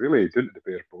were really down to the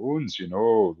bare bones. You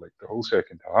know, like the whole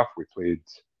second half, we played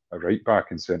a right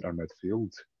back in centre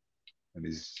midfield, and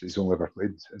he's only ever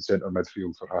played in centre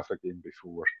midfield for half a game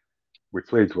before. We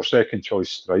played our second choice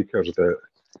striker that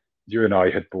you and I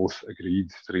had both agreed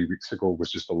 3 weeks ago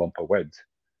was just a lump of wood.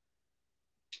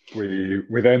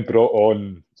 We then brought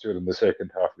on during the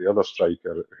second half the other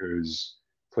striker who's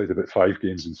played about 5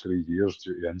 games in 3 years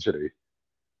due to injury.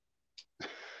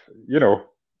 You know,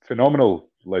 phenomenal.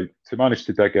 Like, to manage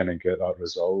to dig in and get that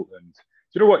result. And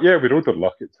you know what? Yeah, we rode our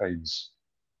luck at times.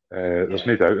 There's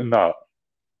no doubt in that.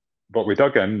 But we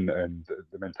dug in, and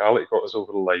the mentality got us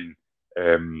over the line.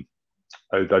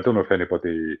 I don't know if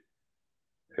anybody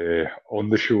on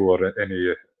the show or any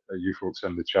of you folks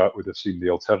in the chat would have seen the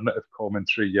alternative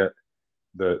commentary yet.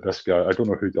 This guy, I don't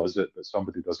know who does it, but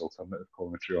somebody does alternative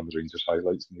commentary on the Rangers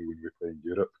highlights now when we play in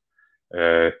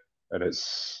Europe. And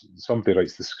it's somebody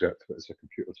writes the script, but it's a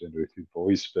computer generated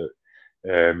voice. But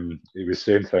he was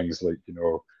saying things like, you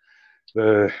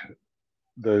know,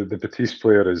 the Batiste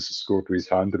player has scored with his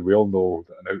hand, and we all know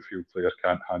that an outfield player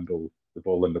can't handle the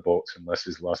ball in the box unless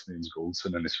his last name's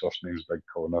Goldson and his first name's Big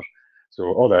Connor. So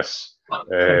all this,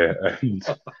 and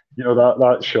you know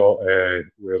that shot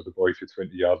where the boy for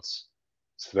 20 yards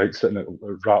strikes it and it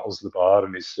rattles the bar,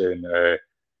 and he's saying,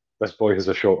 "This boy has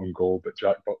a shot on goal, but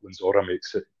Jack Butland's aura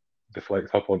makes it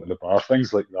deflect up onto the bar."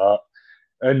 Things like that.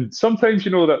 And sometimes,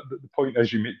 you know, that the point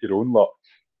is you make your own luck.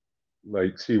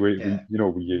 Like, see, you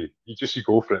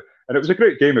go for it. And it was a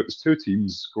great game. It was 2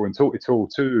 teams going toe to toe,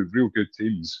 2 real good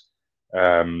teams.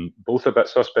 Both a bit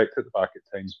suspect at the back at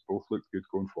times. Both looked good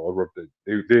going forward.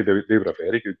 They were a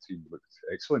very good team. Looked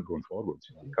excellent going forward.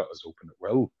 You know, cut us open at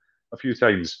will a few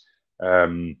times. But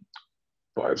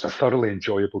it was a thoroughly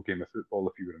enjoyable game of football.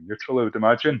 If you were a neutral, I would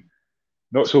imagine.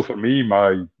 Not so for me.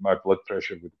 My blood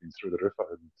pressure would have been through the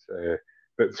roof.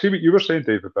 But see what you were saying,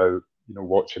 Dave, about, you know,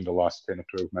 watching the last 10 or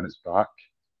 12 minutes back.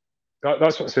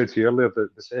 That's what I said to you earlier. The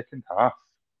second half,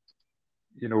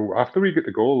 you know, after we get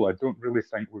the goal, I don't really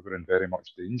think we were in very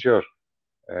much danger.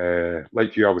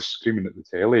 Like you, I was screaming at the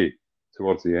telly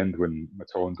towards the end when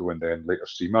Matondo and then later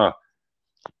Sima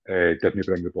didn't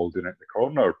bring the ball down at the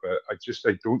corner. But I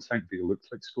don't think they looked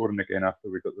like scoring again after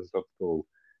we got the third goal.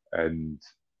 And,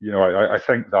 I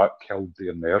think that killed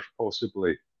their nerve,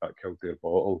 possibly. That killed their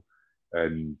bottle.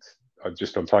 And I'm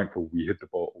thankful we had the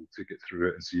bottle to get through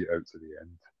it and see it out to the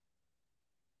end.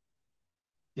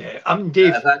 Yeah, I'm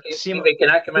Dave. Can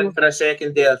I come in for a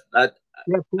second there?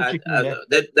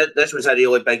 This was a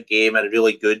really big game and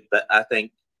really good, but I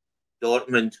think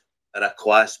Dortmund are a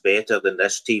class better than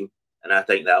this team, and I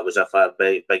think that was a far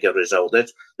bigger result.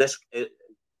 This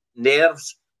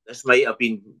nerves. This might have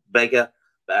been bigger,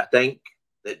 but I think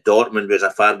that Dortmund was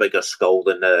a far bigger skull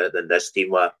than this team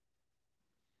were.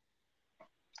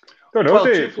 Don't know,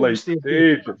 Dave.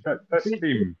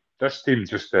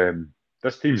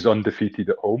 This team's undefeated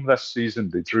at home this season.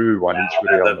 They drew one each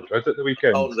with Real Madrid at the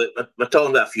weekend. We're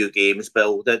talking about a few games,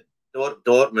 Bill.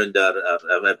 Dortmund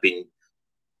have been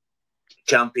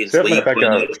Champions League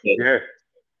winners. Yeah,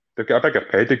 they've got a bigger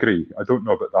pedigree. I don't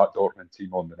know about that Dortmund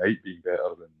team on the night being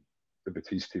better than the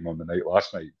Betis team on the night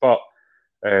last night, but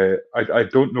I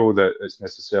don't know that it's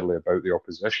necessarily about the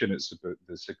opposition. It's about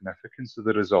the significance of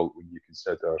the result when you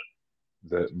consider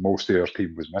that most of our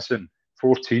team was missing.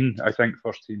 14, I think,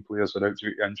 first team players are out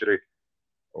due to injury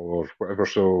or whatever.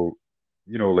 So,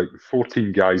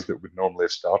 14 guys that would normally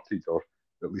have started or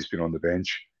at least been on the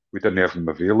bench, we didn't have them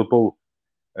available.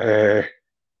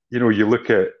 You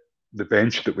look at the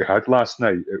bench that we had last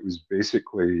night, it was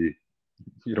basically,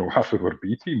 half of our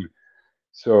B team.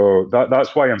 So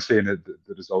that's why I'm saying that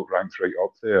the result ranks right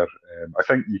up there. I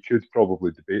think you could probably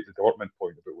debate the Dortmund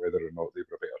point about whether or not they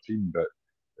were a better team, but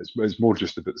it's more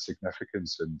just about the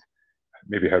significance and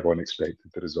maybe how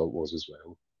unexpected the result was as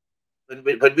well.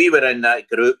 When we were in that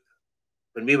group,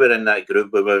 we were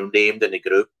named in the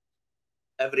group,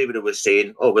 everybody was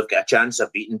saying, we've got a chance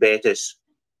of beating Betis.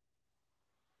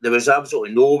 There was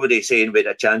absolutely nobody saying we had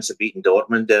a chance of beating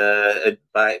Dortmund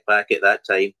back at that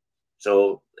time.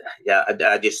 So, yeah,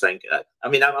 I just think,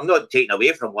 I'm not taking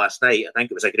away from last night. I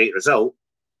think it was a great result,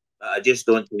 but I just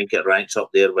don't think it ranks up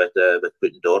there with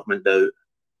putting Dortmund out.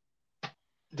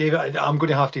 David, I'm going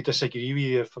to have to disagree with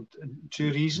you for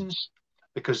two reasons.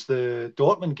 Because the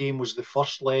Dortmund game was the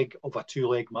first leg of a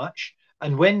two-leg match.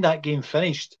 And when that game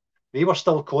finished, they were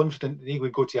still confident they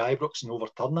would go to Ibrox and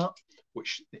overturn that,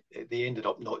 which they ended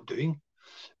up not doing.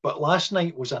 But last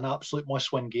night was an absolute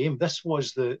must-win game. This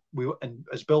was and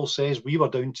as Bill says, we were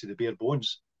down to the bare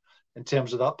bones in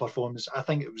terms of that performance. I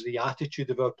think it was the attitude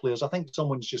of our players. I think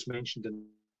someone's just mentioned in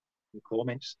the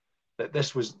comments that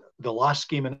this was the last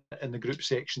game in the group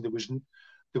section. There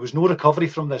was no recovery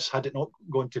from this had it not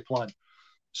gone to plan.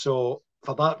 So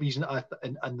for that reason,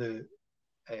 and the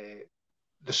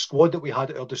squad that we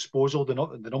had at our disposal, the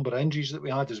number of injuries that we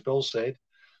had, as Bill said,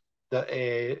 that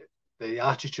the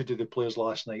attitude of the players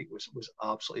last night was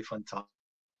absolutely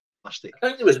fantastic. I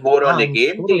think there was more on the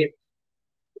game, Dave.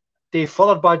 Dave,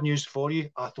 further bad news for you.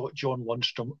 I thought John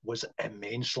Lundstrom was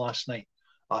immense last night.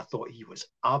 I thought he was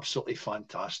absolutely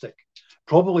fantastic.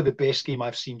 Probably the best game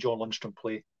I've seen John Lundstrom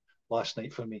play last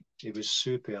night for me. He was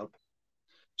superb.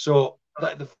 So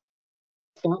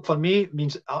for me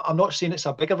means I'm not saying it's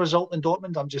a bigger result than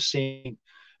Dortmund. I'm just saying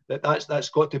that's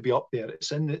got to be up there.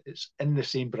 It's in the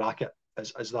same bracket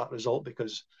as that result,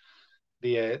 because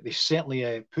they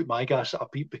certainly put my gas at a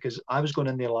peak, because I was going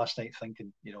in there last night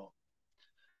thinking,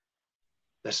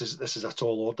 this is a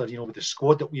tall order. With the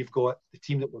squad that we've got, the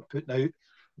team that we're putting out,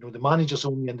 the manager's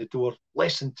only in the door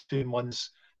less than 2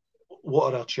 months.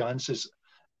 What are our chances?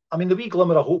 I mean, the wee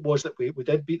glimmer of hope was that we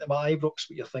did beat them at Ibrox,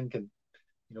 but you're thinking,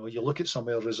 you look at some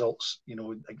of the results,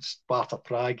 like Sparta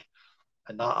Prague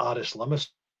and that Aris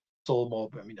Limassol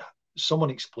mob. I mean, someone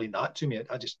explain that to me.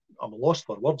 I'm lost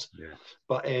for words. Yeah.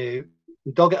 But we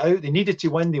dug it out. They needed to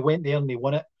win. They went there and they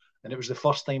won it. And it was the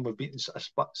first time we've beaten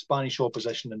a Spanish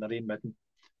opposition in their own midden.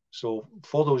 So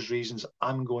for those reasons,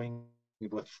 I'm going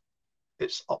with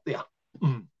it's up there.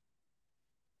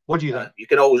 What do you think?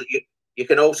 You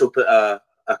can also put a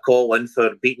call in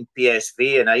for beating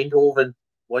PSV in Eindhoven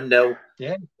 1-0.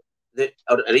 Yeah.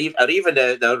 Or even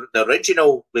the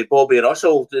original with Bobby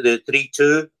Russell, the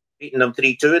 3-2, beating them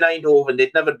 3-2 in Eindhoven.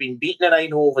 They'd never been beaten in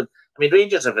Eindhoven. I mean,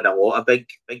 Rangers have had a lot of big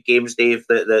games, Dave.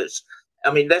 This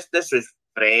was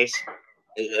fresh.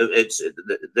 It's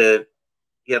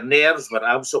your nerves were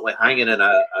absolutely hanging in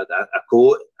a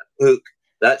hook.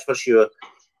 That's for sure.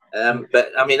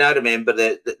 But I mean, I remember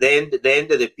the end of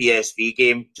the PSV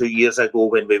game 2 years ago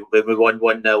when we won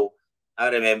 1-0. I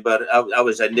remember I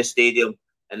was in the stadium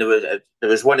and there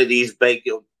was one of these big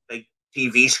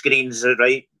TV screens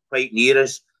right quite near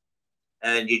us,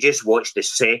 and you just watch the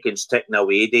seconds ticking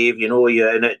away, Dave. You know,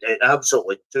 and it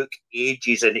absolutely took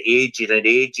ages and ages and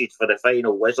ages for the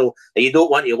final whistle. And you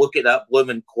don't want to look at that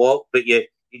blooming clock, but you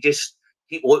just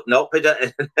keep looking up at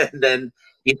it, and then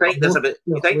you think there's about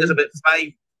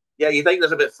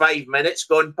 5 minutes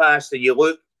gone past, and you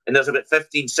look, and there's about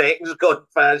 15 seconds gone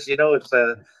past. You know, it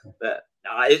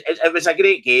was a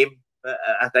great game. But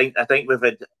I think we've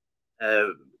had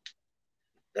the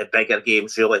bigger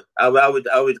games. Really, I would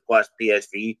class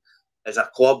PSV as a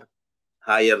club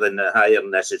higher than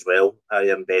this as well,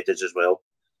 higher than Betis as well.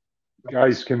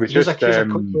 Guys, can we just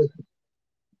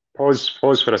pause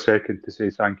for a second to say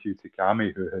thank you to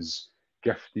Cammy, who has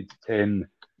gifted 10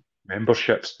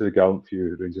 memberships to the Gallant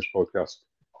Few Rangers podcast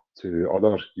to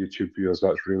other YouTube viewers.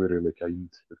 That's really, really kind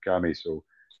of Cammy. So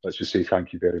let's just say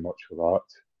thank you very much for that.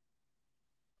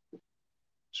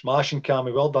 Smashing,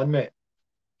 Cammy. Well done, mate.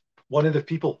 One of the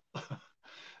people,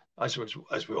 as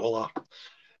we all are.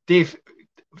 Dave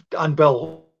and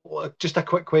Bill, just a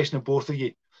quick question of both of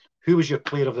you. Who was your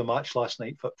player of the match last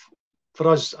night? For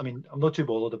us, I mean, I'm not too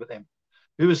bothered about them.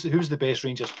 Who's the best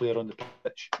Rangers player on the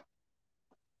pitch?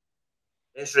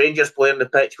 Best Rangers player on the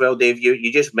pitch? Well, Dave,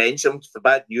 you just mentioned, for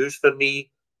bad news for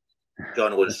me,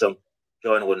 John Lundstrom.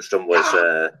 John Lundstrom was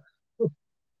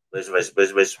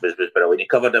brilliant. He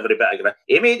covered every bit of ground.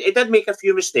 He did make a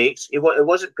few mistakes. It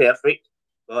wasn't perfect,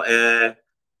 but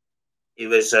he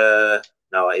was best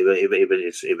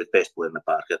player in the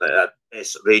park.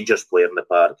 Best Rangers player in the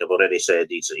park. I've already said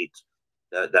he's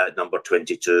that number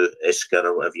 22 Isker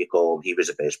or whatever you call him. He was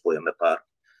the best player in the park.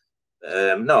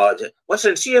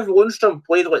 Listen, see if Lundstrom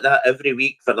played like that every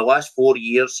week for the last 4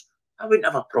 years, I wouldn't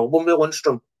have a problem with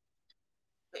Lundstrom.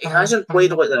 He hasn't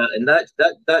played like that, and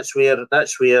that's where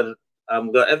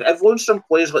I'm going. If Lundstrom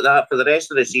plays like that for the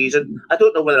rest of the season, I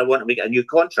don't know whether I want to make a new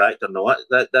contract or not.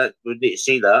 That would need to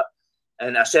see that,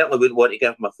 and I certainly wouldn't want to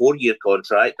give him a 4-year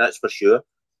contract. That's for sure.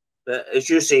 But as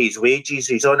you say, his wages,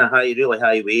 he's on a really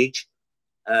high wage,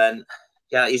 and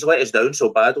yeah, he's let us down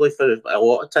so badly for a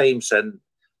lot of times. And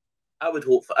I would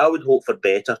hope for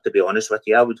better. To be honest with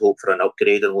you, I would hope for an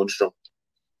upgrade in Lundstrom.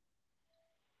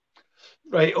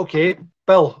 Right, okay.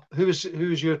 Bill, who was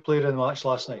your player in the match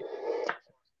last night?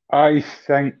 I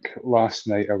think last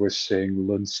night I was saying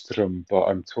Lundstrom, but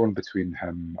I'm torn between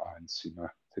him and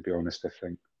Sima. To be honest, I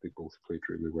think they both played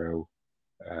really well.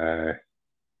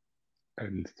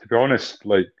 And to be honest,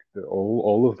 like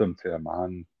all of them to a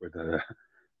man, with the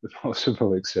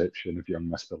possible exception of young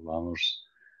Mr. Lammers.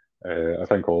 I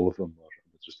think all of them were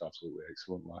just absolutely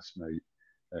excellent last night.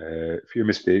 A few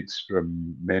mistakes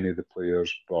from many of the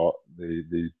players, but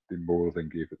they more than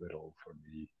gave it their all for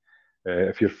me.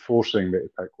 If you're forcing me to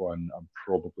pick one, I'm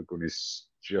probably going to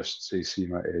just say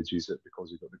Sima edges it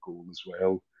because he got the goal as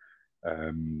well.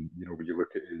 When you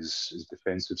look at his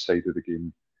defensive side of the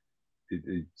game,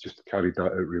 he just carried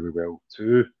that out really well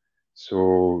too.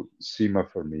 So Sima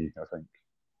for me, I think.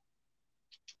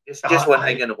 Just one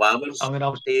thing in the Lammers,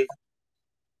 Dave.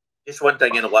 Just one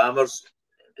thing in the Lammers.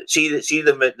 See the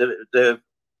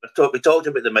we talked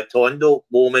about the Matondo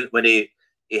moment when he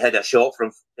had a shot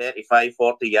from 35,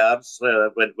 40 yards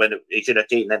when he should have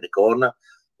taken in the corner.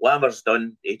 Lammers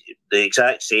done the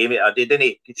exact same. I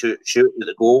didn't shoot at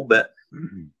the goal, but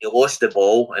he lost the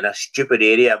ball in a stupid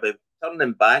area. But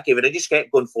turning back, if he just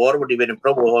kept going forward, he would have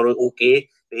probably okay.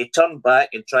 But he turned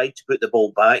back and tried to put the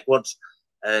ball backwards,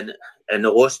 and they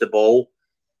lost the ball.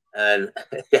 And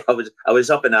I was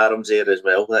up in arms there as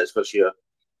well. That's for sure.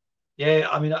 Yeah,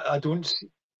 I mean,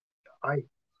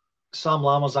 Sam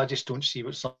Lammers, I just don't see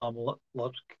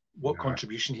what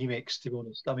contribution he makes, to be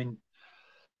honest. I mean,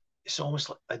 it's almost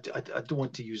like, I don't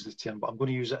want to use the term, but I'm going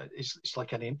to use it. It's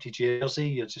like an empty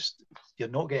jersey. You're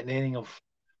not getting anything of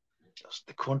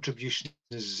the contribution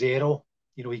is zero.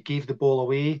 You know, he gave the ball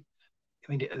away.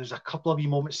 I mean, there's a couple of wee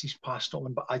moments he's passed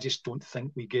on, but I just don't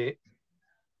think we get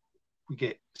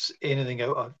anything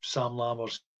out of Sam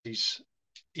Lammers.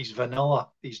 He's vanilla.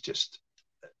 He's just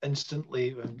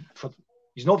instantly,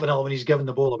 he's not vanilla when he's giving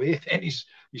the ball away. Then he's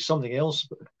something else,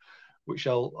 which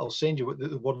I'll send you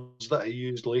the words that I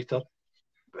used later.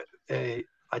 But I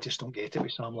just don't get it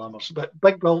with Sam Lammers. But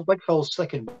Big Phil's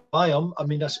sticking by him. I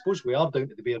mean, I suppose we are down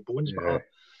to the bare bones. Yeah. But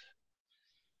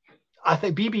I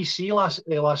think BBC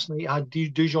last night had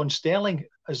Dujon Sterling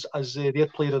as their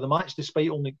player of the match, despite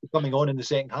only coming on in the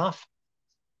second half.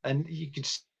 And you could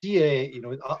see,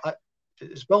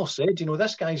 as Bill said,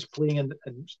 this guy's playing in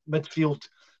midfield,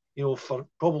 for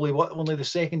probably only the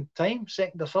second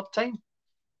or third time,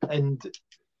 and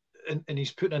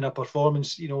he's putting in a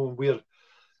performance. We're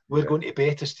going to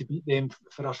Betis to beat them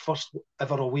for our first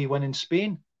ever away win in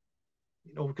Spain.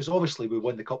 because obviously we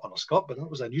won the Cup Winners' Cup, but that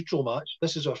was a neutral match.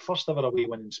 This is our first ever away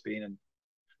win in Spain, and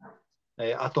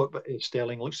I thought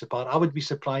Sterling looks the part. I would be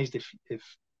surprised if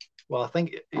I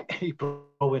think he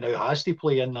probably now has to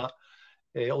play in that.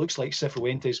 It looks like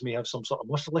Cifuentes may have some sort of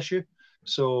muscle issue,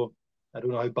 so I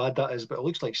don't know how bad that is, but it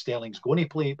looks like Sterling's going to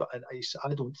play. But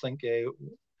I don't think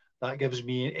that gives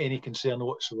me any concern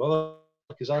whatsoever,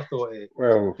 because I thought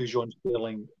Dujon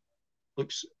Sterling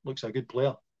looks a good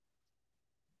player.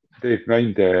 Dave,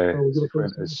 mind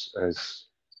Cifuentes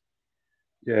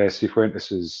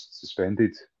is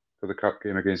suspended for the Cup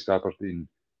game against Aberdeen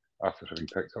after having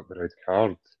picked up the red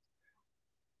card.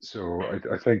 So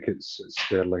I think it's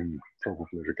Sterling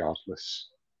probably regardless.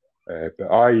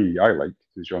 But I like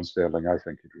Dujon Sterling. I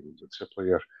think he really looks a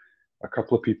player. A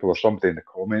couple of people or somebody in the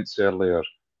comments earlier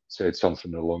said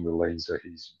something along the lines that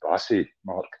he's Bassey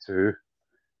Mark II.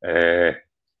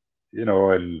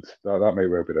 And that might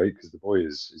well be right, because the boy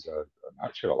is a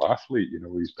natural athlete.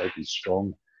 He's big, he's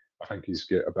strong. I think he's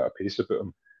got a bit of pace about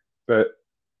him. But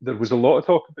there was a lot of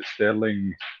talk about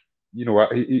Sterling. He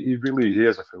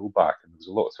is a fullback, and there was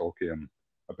a lot of talk of him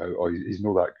about, he's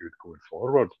not that good going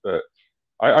forward. But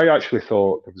I actually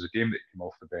thought there was a game that came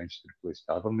off the bench to replace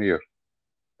Tavernier.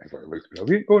 I thought he looked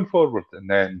brilliant going forward. And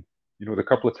then, the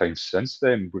couple of times since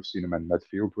then, we've seen him in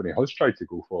midfield when he has tried to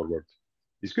go forward.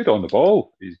 He's good on the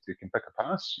ball. He can pick a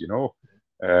pass,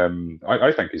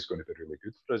 I think he's going to be really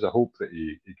good for us. I hope that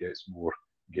he gets more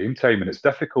game time. And it's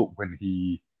difficult when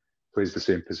he plays the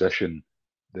same position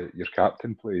that your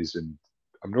captain plays. And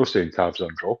I'm not saying Tav's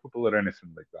undroppable or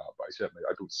anything like that, but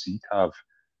I don't see Tav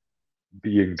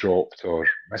being dropped or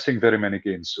missing very many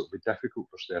games. So it'll be difficult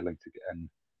for Sterling to get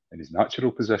in his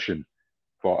natural position.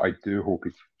 But I do hope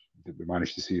that we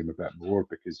manage to see him a bit more,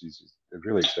 because he's a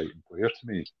really exciting player to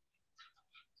me.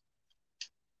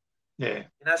 Yeah.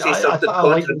 Can I say something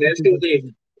controversial,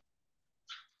 Dave?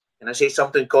 Can I say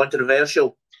something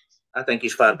controversial? I think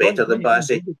he's far better than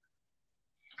Bassey.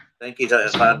 I think he's a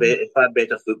far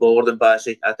better footballer than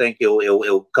Bassey. I think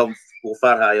he'll go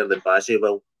far higher than Bassey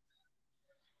will.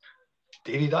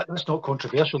 Davey, that's not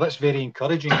controversial. That's very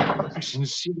encouraging. I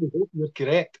sincerely hope you're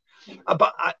correct.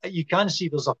 But you can see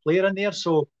there's a player in there,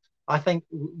 so I think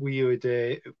we would.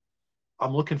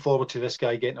 I'm looking forward to this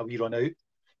guy getting a wee run out,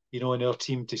 in our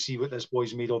team, to see what this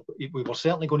boy's made of. We were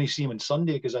certainly going to see him on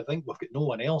Sunday, because I think we've got no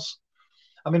one else.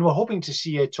 I mean, we're hoping to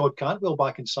see Todd Cantwell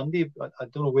back on Sunday. I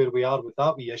don't know where we are with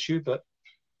that wee issue, but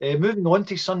moving on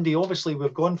to Sunday, obviously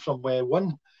we've gone from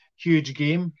one huge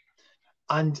game,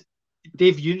 and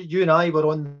Dave, you and I were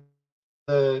on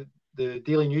the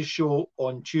Daily News Show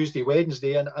on Tuesday,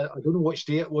 Wednesday, and I don't know which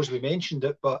day it was we mentioned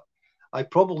it, but I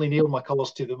probably nailed my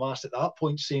colours to the mast at that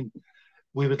point, saying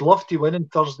we would love to win on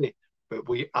Thursday, but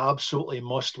we absolutely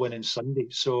must win on Sunday.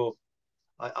 So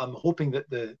I'm hoping that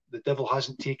the devil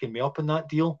hasn't taken me up on that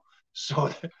deal,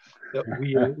 so that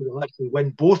we will actually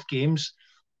win both games.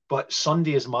 But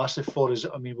Sunday is massive for us.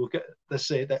 I mean, we'll get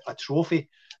this a trophy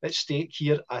at stake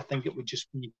here. I think it would just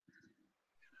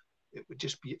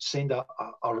send a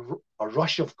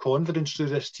rush of confidence through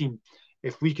this team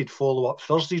if we could follow up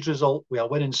Thursday's result with a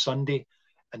win on Sunday,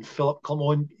 and Philip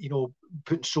Clement,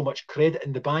 putting so much credit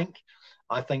in the bank.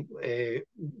 I think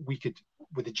we could,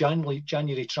 with the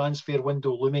January transfer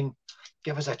window looming,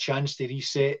 give us a chance to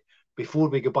reset before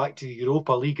we go back to the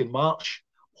Europa League in March.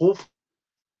 Hopefully,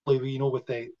 with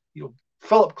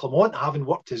Philip Clement having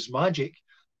worked his magic,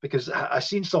 because I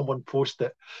seen someone post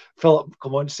that Philip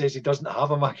Clement says he doesn't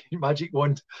have a magic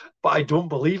wand, but I don't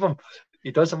believe him.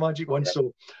 He does a magic wand,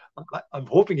 so I'm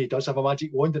hoping he does have a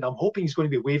magic wand, and I'm hoping he's going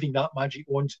to be waving that magic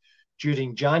wand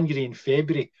during January and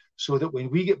February, so that when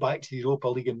we get back to the Europa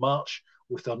League in March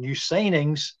with our new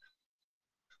signings,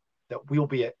 that we'll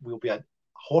be a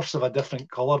horse of a different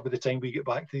colour by the time we get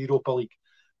back to the Europa League.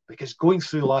 Because going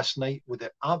through last night with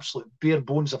the absolute bare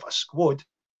bones of a squad,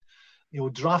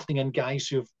 drafting in guys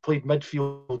who have played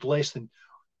midfield less than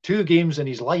 2 games in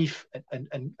his life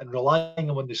and relying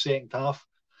on the second half,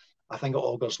 I think it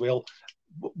all goes well.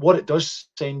 What it does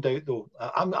send out, though,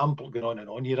 I'm going on and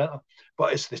on here,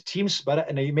 but it's the team spirit.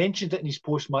 And he mentioned it in his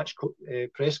post-match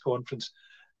press conference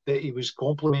that he was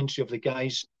complimentary of the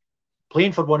guys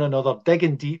playing for one another,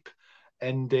 digging deep,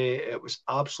 and it was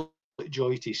absolute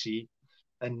joy to see.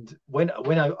 And when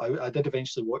I did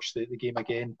eventually watch the game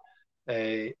again,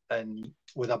 and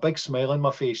with a big smile on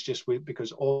my face, just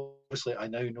because obviously I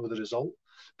now know the result,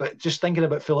 but just thinking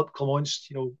about Philip Clement's,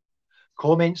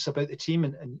 comments about the team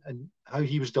and how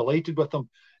he was delighted with them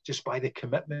just by the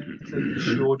commitment that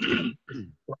he showed,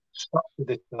 stuck to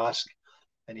the task,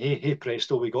 and hey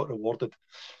presto, we got rewarded.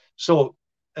 So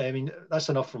I mean, that's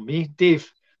enough from me.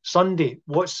 Dave, Sunday,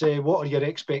 what are your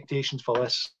expectations for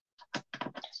this?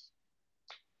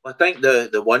 I think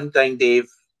the one thing, Dave,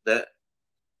 that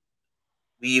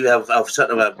we have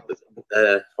sort of I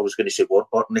was going to say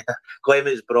Warburton.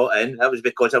 Clement's brought in. That was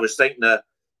because I was thinking of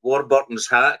Warburton's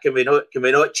hat. Can we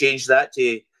not change that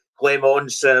to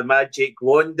Clement's magic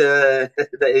wand that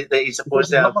he's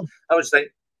supposed to have? I was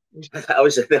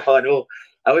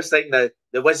thinking that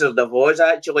the Wizard of Oz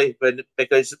actually,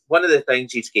 because one of the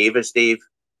things he's gave us, Dave,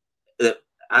 that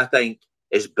I think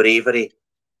is bravery.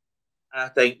 I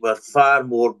think we're far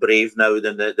more brave now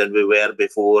than we were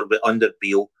before, but under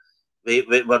Beale.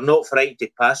 We're not frightened to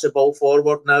pass the ball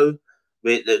forward now.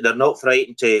 They're not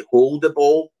frightened to hold the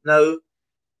ball now.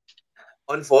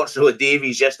 Unfortunately,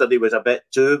 Davies yesterday was a bit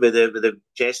too with the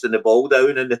chest and the ball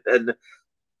down,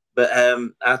 but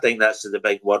I think that's the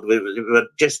big word. We're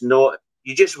just not.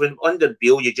 You just went under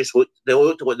Beale. They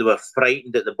looked like they were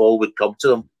frightened that the ball would come to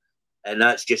them, and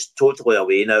that's just totally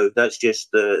away now. That's just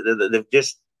they've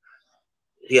just.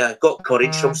 Yeah, got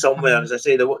courage from somewhere. As I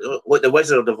say, the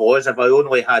Wizard of Oz, if I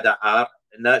only had a heart,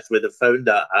 and that's where they found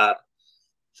that heart.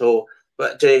 So,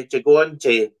 but to go on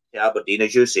to Aberdeen,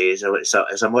 as you say, it's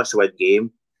a must-win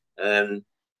game.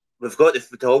 We've got the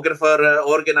photographer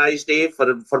organised, Dave,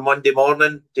 for Monday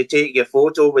morning to take your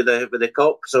photo with the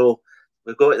cup. So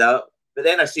we've got that. But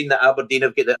then I've seen that Aberdeen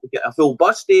have got a full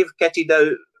bus, Dave, kitted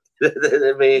out with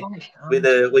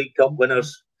the League Cup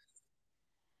winners.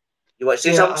 You want to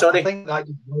say something? Sorry. I think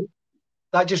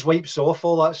that just wipes off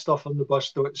all that stuff on the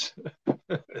bus, though. It's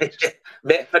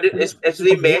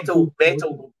the metal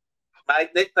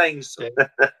magnet things.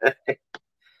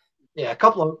 Yeah, a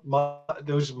couple of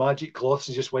those magic cloths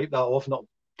and just wipe that off. Not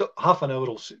half an hour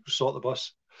will sort the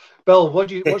bus. Bill,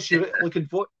 what's your looking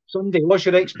for Sunday? What's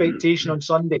your expectation on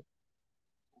Sunday?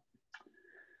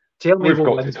 Tell me. We've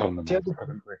got to turn them over,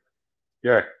 haven't we?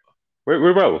 Yeah, we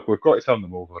will. We've got to turn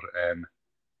them over.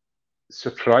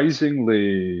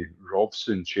 Surprisingly,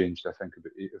 Robson changed, I think,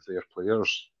 about 8 of their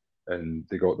players, and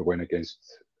they got the win against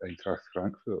Eintracht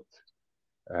Frankfurt.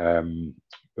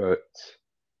 But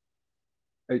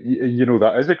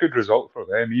that is a good result for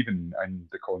them, even in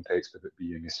the context of it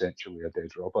being essentially a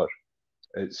dead rubber.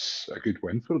 It's a good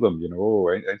win for them.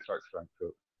 Eintracht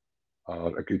Frankfurt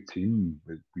are a good team.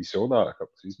 We saw that a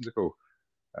couple of seasons ago.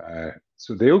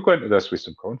 So they'll go into this with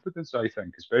some confidence, I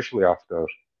think, especially after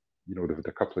they've had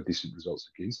a couple of decent results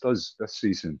against us this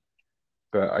season.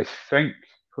 But I think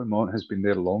Clement has been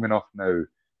there long enough now.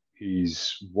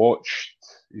 He's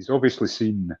obviously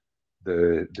seen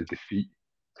the defeat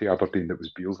to Aberdeen that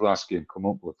was Beale's last game.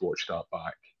 Clement will have watched that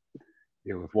back.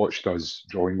 He'll have watched us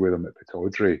drawing with him at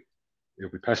Pittodrie. He'll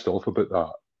be pissed off about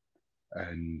that.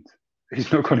 And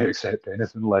he's not going to accept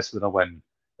anything less than a win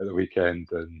at the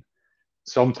weekend. And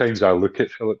sometimes I look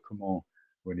at Philippe Clement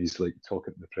when he's like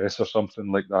talking to the press or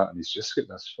something like that, and he's just got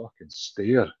this fucking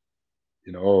stare.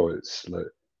 It's like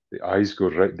the eyes go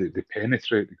right, they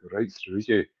penetrate, they go right through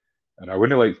you. And I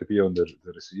wouldn't like to be on the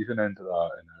receiving end of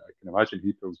that. And I can imagine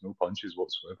he pulls no punches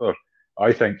whatsoever.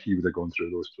 I think he would have gone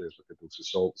through those players like a dose of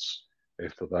salts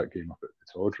after that game up at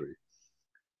Pittodrie.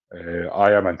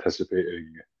 I am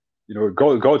anticipating,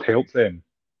 God help them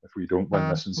if we don't win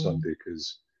this on Sunday,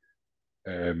 because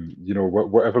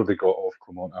whatever they got off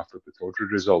Clement after the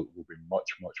Pittodrie result will be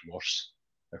much, much worse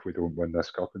if we don't win this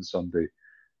cup on Sunday.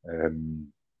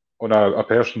 On a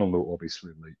personal note,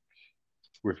 obviously,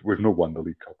 like we've not won the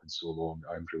League Cup in so long.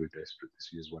 I'm really desperate to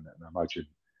see us win it, and I imagine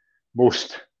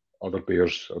most other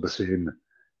Bears are the same.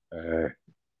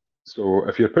 So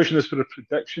if you're pushing us for a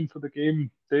prediction for the game,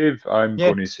 Dave, I'm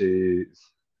going to say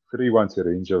 3-1 to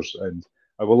Rangers. And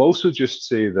I will also just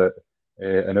say that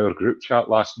in our group chat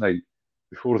last night,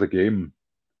 before the game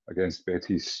against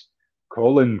Betis,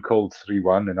 Colin called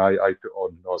 3-1, and I put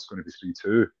on, no, it's going to be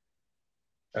 3-2.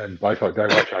 And by fact, I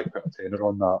wish I put a tenner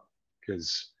on that,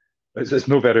 because it's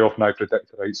not very often I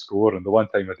predict the right score, and the one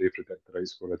time I do predict the right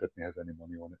score, I didn't have any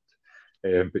money on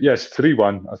it. But yes,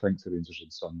 3-1, I think, to Rangers on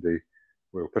Sunday.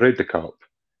 We'll parade the cup,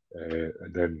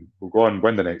 and then we'll go on,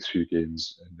 win the next few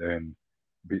games, and then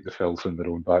beat the filth in their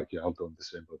own backyard on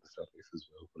December the 30th as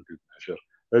well, for good measure.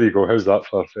 There you go. How's that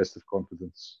for festive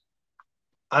confidence?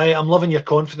 I'm loving your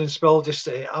confidence, Bill. Just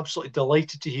absolutely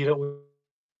delighted to hear it.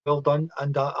 Well done.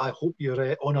 And I hope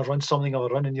you're on a run, something of a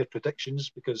run in your predictions,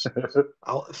 because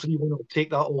 3-1 will take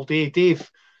that all day. Dave,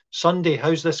 Sunday,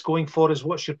 how's this going for us?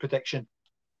 What's your prediction?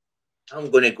 I'm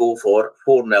going to go for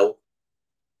 4-0.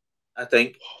 I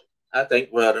think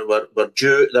we're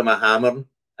due them a hammering,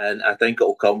 and I think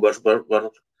it'll come. We're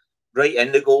right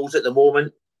in the goals at the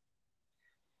moment.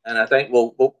 And I think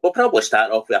we'll probably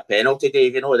start off with a penalty,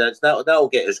 Dave. That'll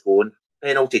get us going.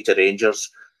 Penalty to Rangers.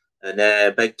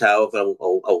 and Big Talv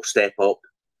will step up.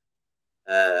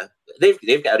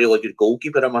 They've got a really good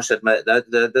goalkeeper, I must admit.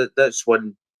 That's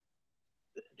one.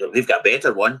 They've got a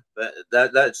better one, but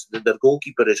that's their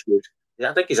goalkeeper is good.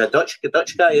 I think he's a Dutch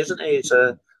guy, isn't he? He's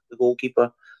the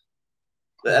goalkeeper.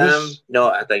 But, no,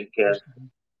 I think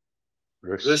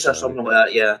Roos or something like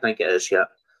that. Yeah, I think it is. Yeah,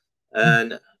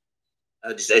 and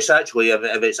it's actually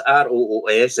if it's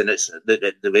ROOS and it's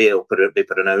the way it'll be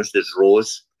pronounced is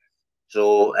Rose.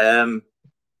 So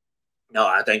no,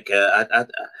 I think I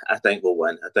think we'll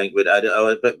win. I think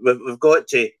but we've got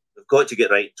to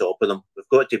get right top of them. We've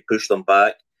got to push them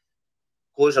back,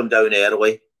 close them down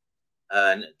early,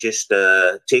 and just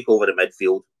take over the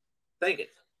midfield. I think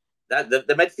that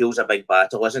the midfield's a big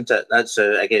battle, isn't it? That's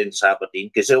against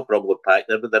Aberdeen because they'll probably pack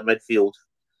their midfield.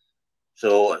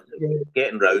 So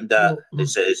getting round that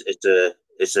is the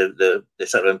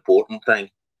sort of important thing.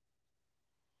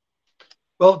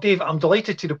 Well, Dave, I'm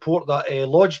delighted to report that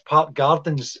Lodge Park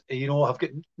Gardens, have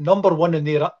got number one in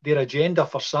their agenda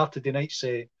for Saturday night's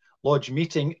Lodge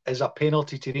meeting is a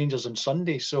penalty to Rangers on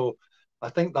Sunday. So I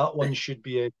think that one should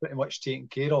be pretty much taken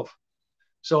care of.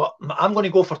 So I'm going to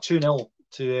go for 2-0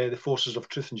 to the Forces of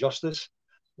Truth and Justice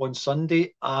on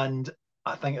Sunday. And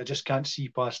I think I just can't see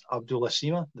past Abdullah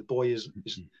Sima. The boy is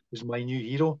my new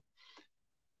hero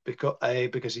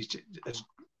because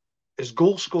his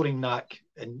goal scoring knack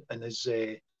and his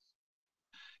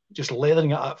just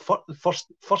leathering it at first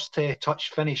touch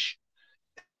finish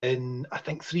in I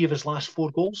think 3 of his last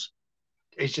 4 goals.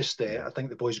 It's just I think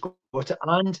the boy's got it.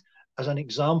 And as an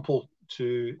example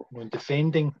to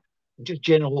defending, just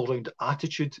general all round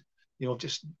attitude,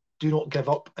 just do not give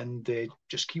up and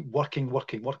just keep working.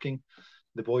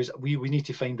 The boys, we need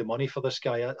to find the money for this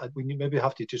guy. We maybe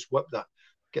have to just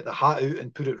get the hat out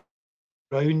and put it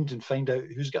round and find out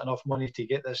who's got enough money to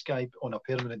get this guy on a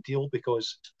permanent deal,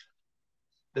 because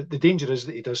the danger is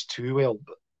that he does too well.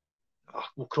 But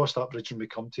we'll cross that bridge when we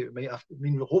come to it.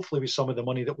 Hopefully with some of the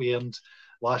money that we earned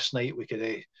last night, we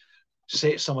could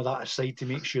set some of that aside to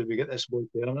make sure we get this boy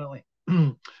permanently.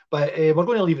 But we're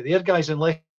going to leave it there, guys,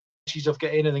 unless you've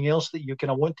got anything else that you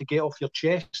kind of want to get off your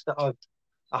chest that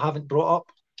I haven't brought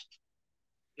up.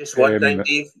 Just one thing,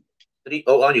 Dave.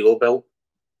 On you go, Bill.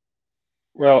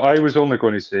 Well, I was only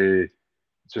going to say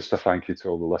just a thank you to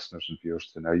all the listeners and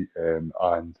viewers tonight, and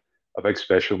a big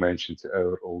special mention to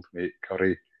our old mate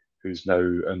Curry, who's now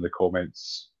in the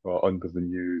comments under the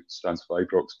new Stans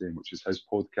Ibrox name, which is his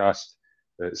podcast.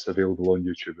 It's available on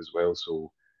YouTube as well,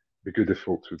 so it'd be good if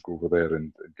folks would go over there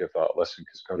and give that a listen,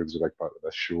 because Curry was a big part of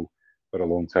this show for a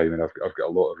long time, and I've got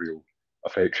a lot of real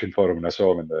affection for him, and I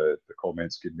saw him in the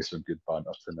comments, gave me some good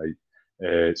banter tonight.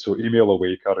 So email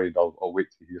away, Curry, and I'll wait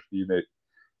to hear from you, mate.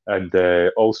 And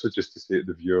also just to say to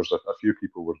the viewers, a few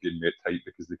people were getting me tight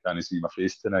because they can't see my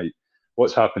face tonight.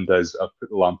 What's happened is I've put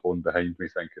the lamp on behind me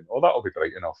thinking, that'll be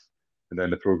bright enough. And then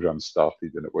the programme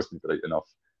started and it wasn't bright enough.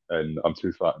 And I'm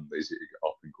too fat and lazy to get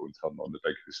up and go and turn on the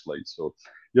big house light. So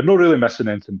you're not really missing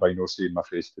anything by not seeing my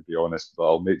face, to be honest, but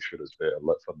I'll make sure it's better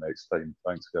lit for next time.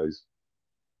 Thanks, guys.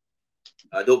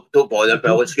 Don't bother,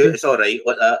 Bill. It's good. It's all right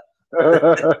like that.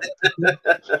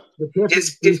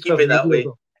 just keep it that way.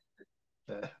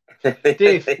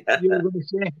 Dave, you were going to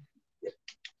say?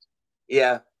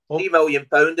 Yeah, £3 million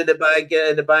in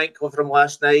the bank from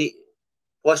last night,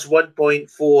 plus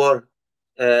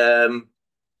 1.4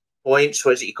 points.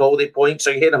 What's it called? The points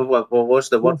again? What's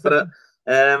the word for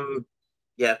it?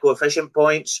 Coefficient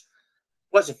points.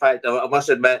 Plus the fact, I must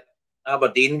admit,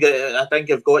 Aberdeen, I think,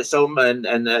 have got some,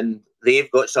 and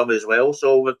they've got some as well.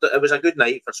 So it was a good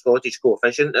night for Scottish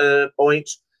coefficient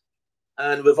points,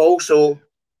 and we've also.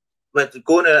 But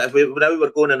if we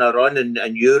were going on a run in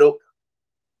Europe,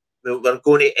 we're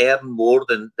going to earn more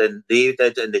than they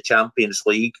did in the Champions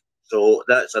League. So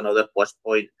that's another plus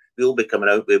point. We'll be coming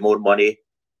out with more money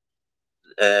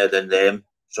than them.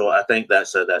 So I think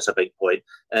that's a big point.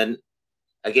 And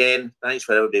again, thanks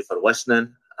for everybody for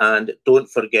listening. And don't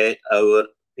forget our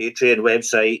Patreon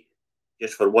website.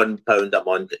 Just for £1 a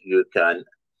month, you can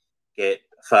get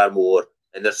far more.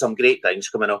 And there's some great things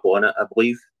coming up on it, I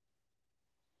believe.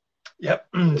 Yep.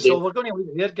 So we're going to leave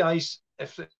it there, guys.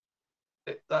 If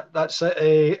that's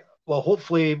it. Well,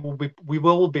 hopefully we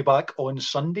will be back on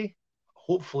Sunday.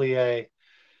 Hopefully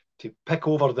to pick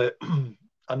over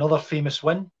another famous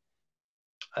win,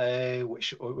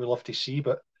 which we love to see.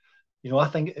 But I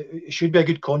think it should be a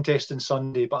good contest on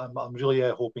Sunday. But I'm really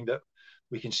hoping that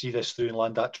we can see this through and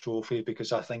land that trophy,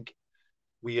 because I think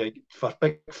for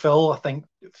Big Phil, I think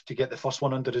to get the first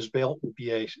one under his belt would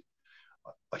be a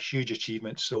huge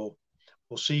achievement. So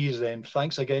we'll see you then.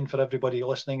 Thanks again for everybody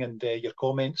listening and your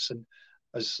comments. And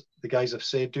as the guys have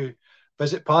said, do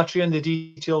visit Patreon. The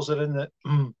details are in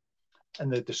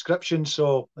the description.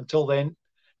 So until then,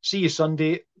 see you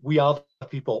Sunday. We are the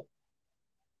people.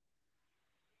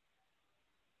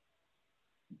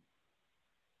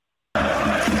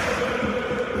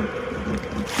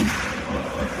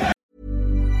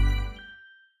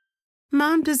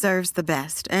 Mom deserves the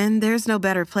best, and there's no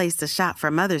better place to shop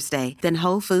for Mother's Day than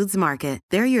Whole Foods Market.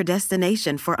 They're your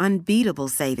destination for unbeatable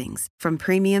savings, from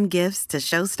premium gifts to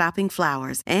show-stopping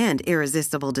flowers and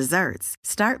irresistible desserts.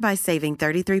 Start by saving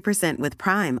 33% with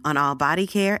Prime on all body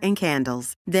care and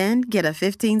candles. Then get a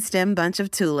 15-stem bunch of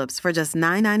tulips for just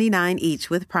 $9.99 each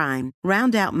with Prime.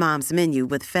 Round out Mom's menu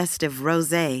with festive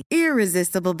rosé,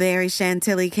 irresistible berry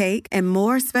chantilly cake, and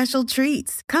more special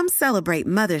treats. Come celebrate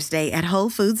Mother's Day at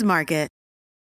Whole Foods Market.